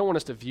 I don't want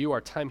us to view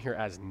our time here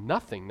as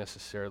nothing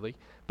necessarily,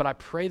 but I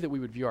pray that we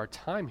would view our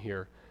time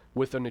here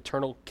with an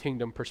eternal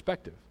kingdom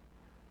perspective.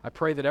 I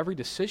pray that every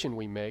decision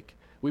we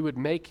would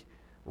make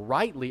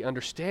rightly,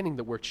 understanding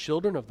that we're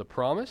children of the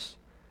promise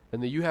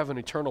and that you have an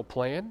eternal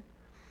plan,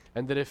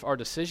 and that if our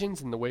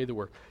decisions and the way that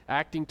we're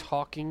acting,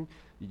 talking,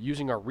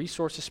 using our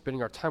resources,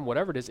 spending our time,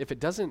 whatever it is, if it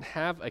doesn't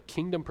have a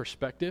kingdom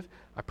perspective,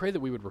 I pray that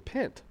we would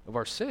repent of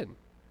our sin.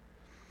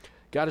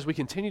 God, as we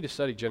continue to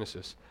study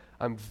Genesis,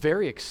 I'm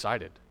very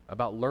excited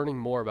about learning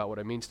more about what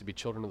it means to be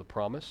children of the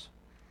promise,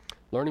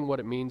 learning what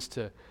it means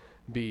to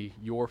be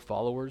your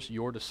followers,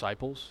 your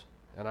disciples,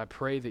 and I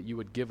pray that you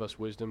would give us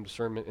wisdom,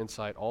 discernment,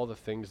 insight, all the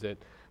things that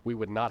we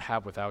would not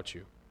have without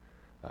you.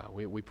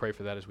 We pray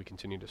for that as we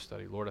continue to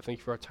study. Lord, I thank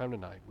you for our time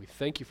tonight. We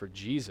thank you for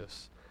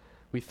Jesus.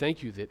 We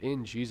thank you that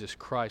in Jesus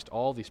Christ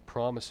all these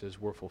promises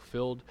were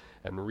fulfilled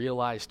and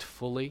realized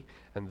fully,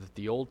 and that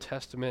the Old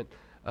Testament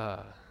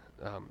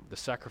the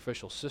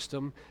sacrificial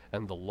system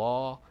and the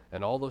law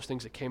and all those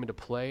things that came into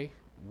play,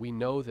 we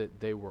know that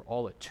they were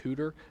all a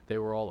tutor, they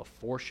were all a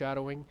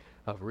foreshadowing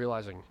of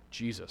realizing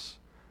Jesus.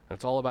 And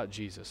it's all about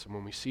Jesus. And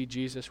when we see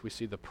Jesus, we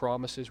see the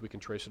promises. We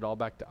can trace it all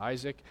back to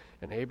Isaac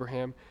and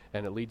Abraham,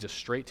 and it leads us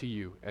straight to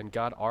you. And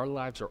God, our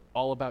lives are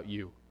all about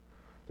you.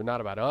 They're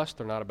not about us.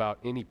 They're not about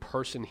any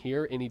person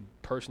here, any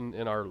person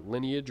in our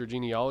lineage or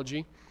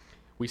genealogy.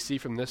 We see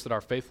from this that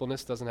our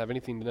faithfulness doesn't have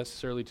anything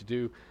necessarily to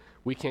do.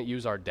 We can't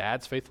use our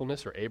dad's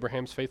faithfulness or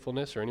Abraham's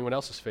faithfulness or anyone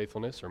else's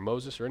faithfulness or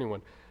Moses or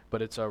anyone,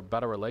 but it's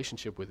about a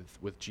relationship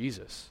with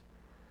Jesus.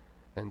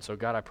 And so,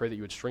 God, I pray that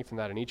you would strengthen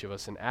that in each of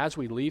us. And as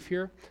we leave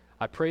here,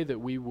 I pray that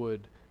we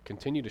would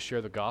continue to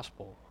share the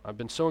gospel. I've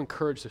been so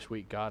encouraged this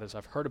week, God, as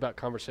I've heard about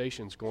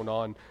conversations going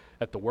on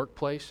at the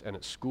workplace and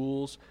at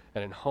schools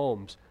and in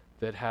homes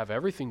that have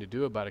everything to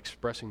do about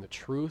expressing the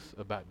truth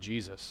about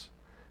Jesus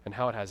and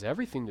how it has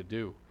everything to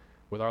do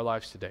with our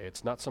lives today.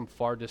 It's not some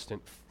far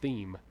distant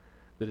theme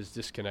that is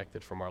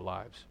disconnected from our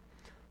lives.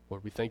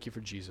 Lord, we thank you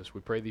for Jesus.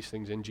 We pray these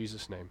things in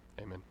Jesus' name.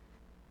 Amen.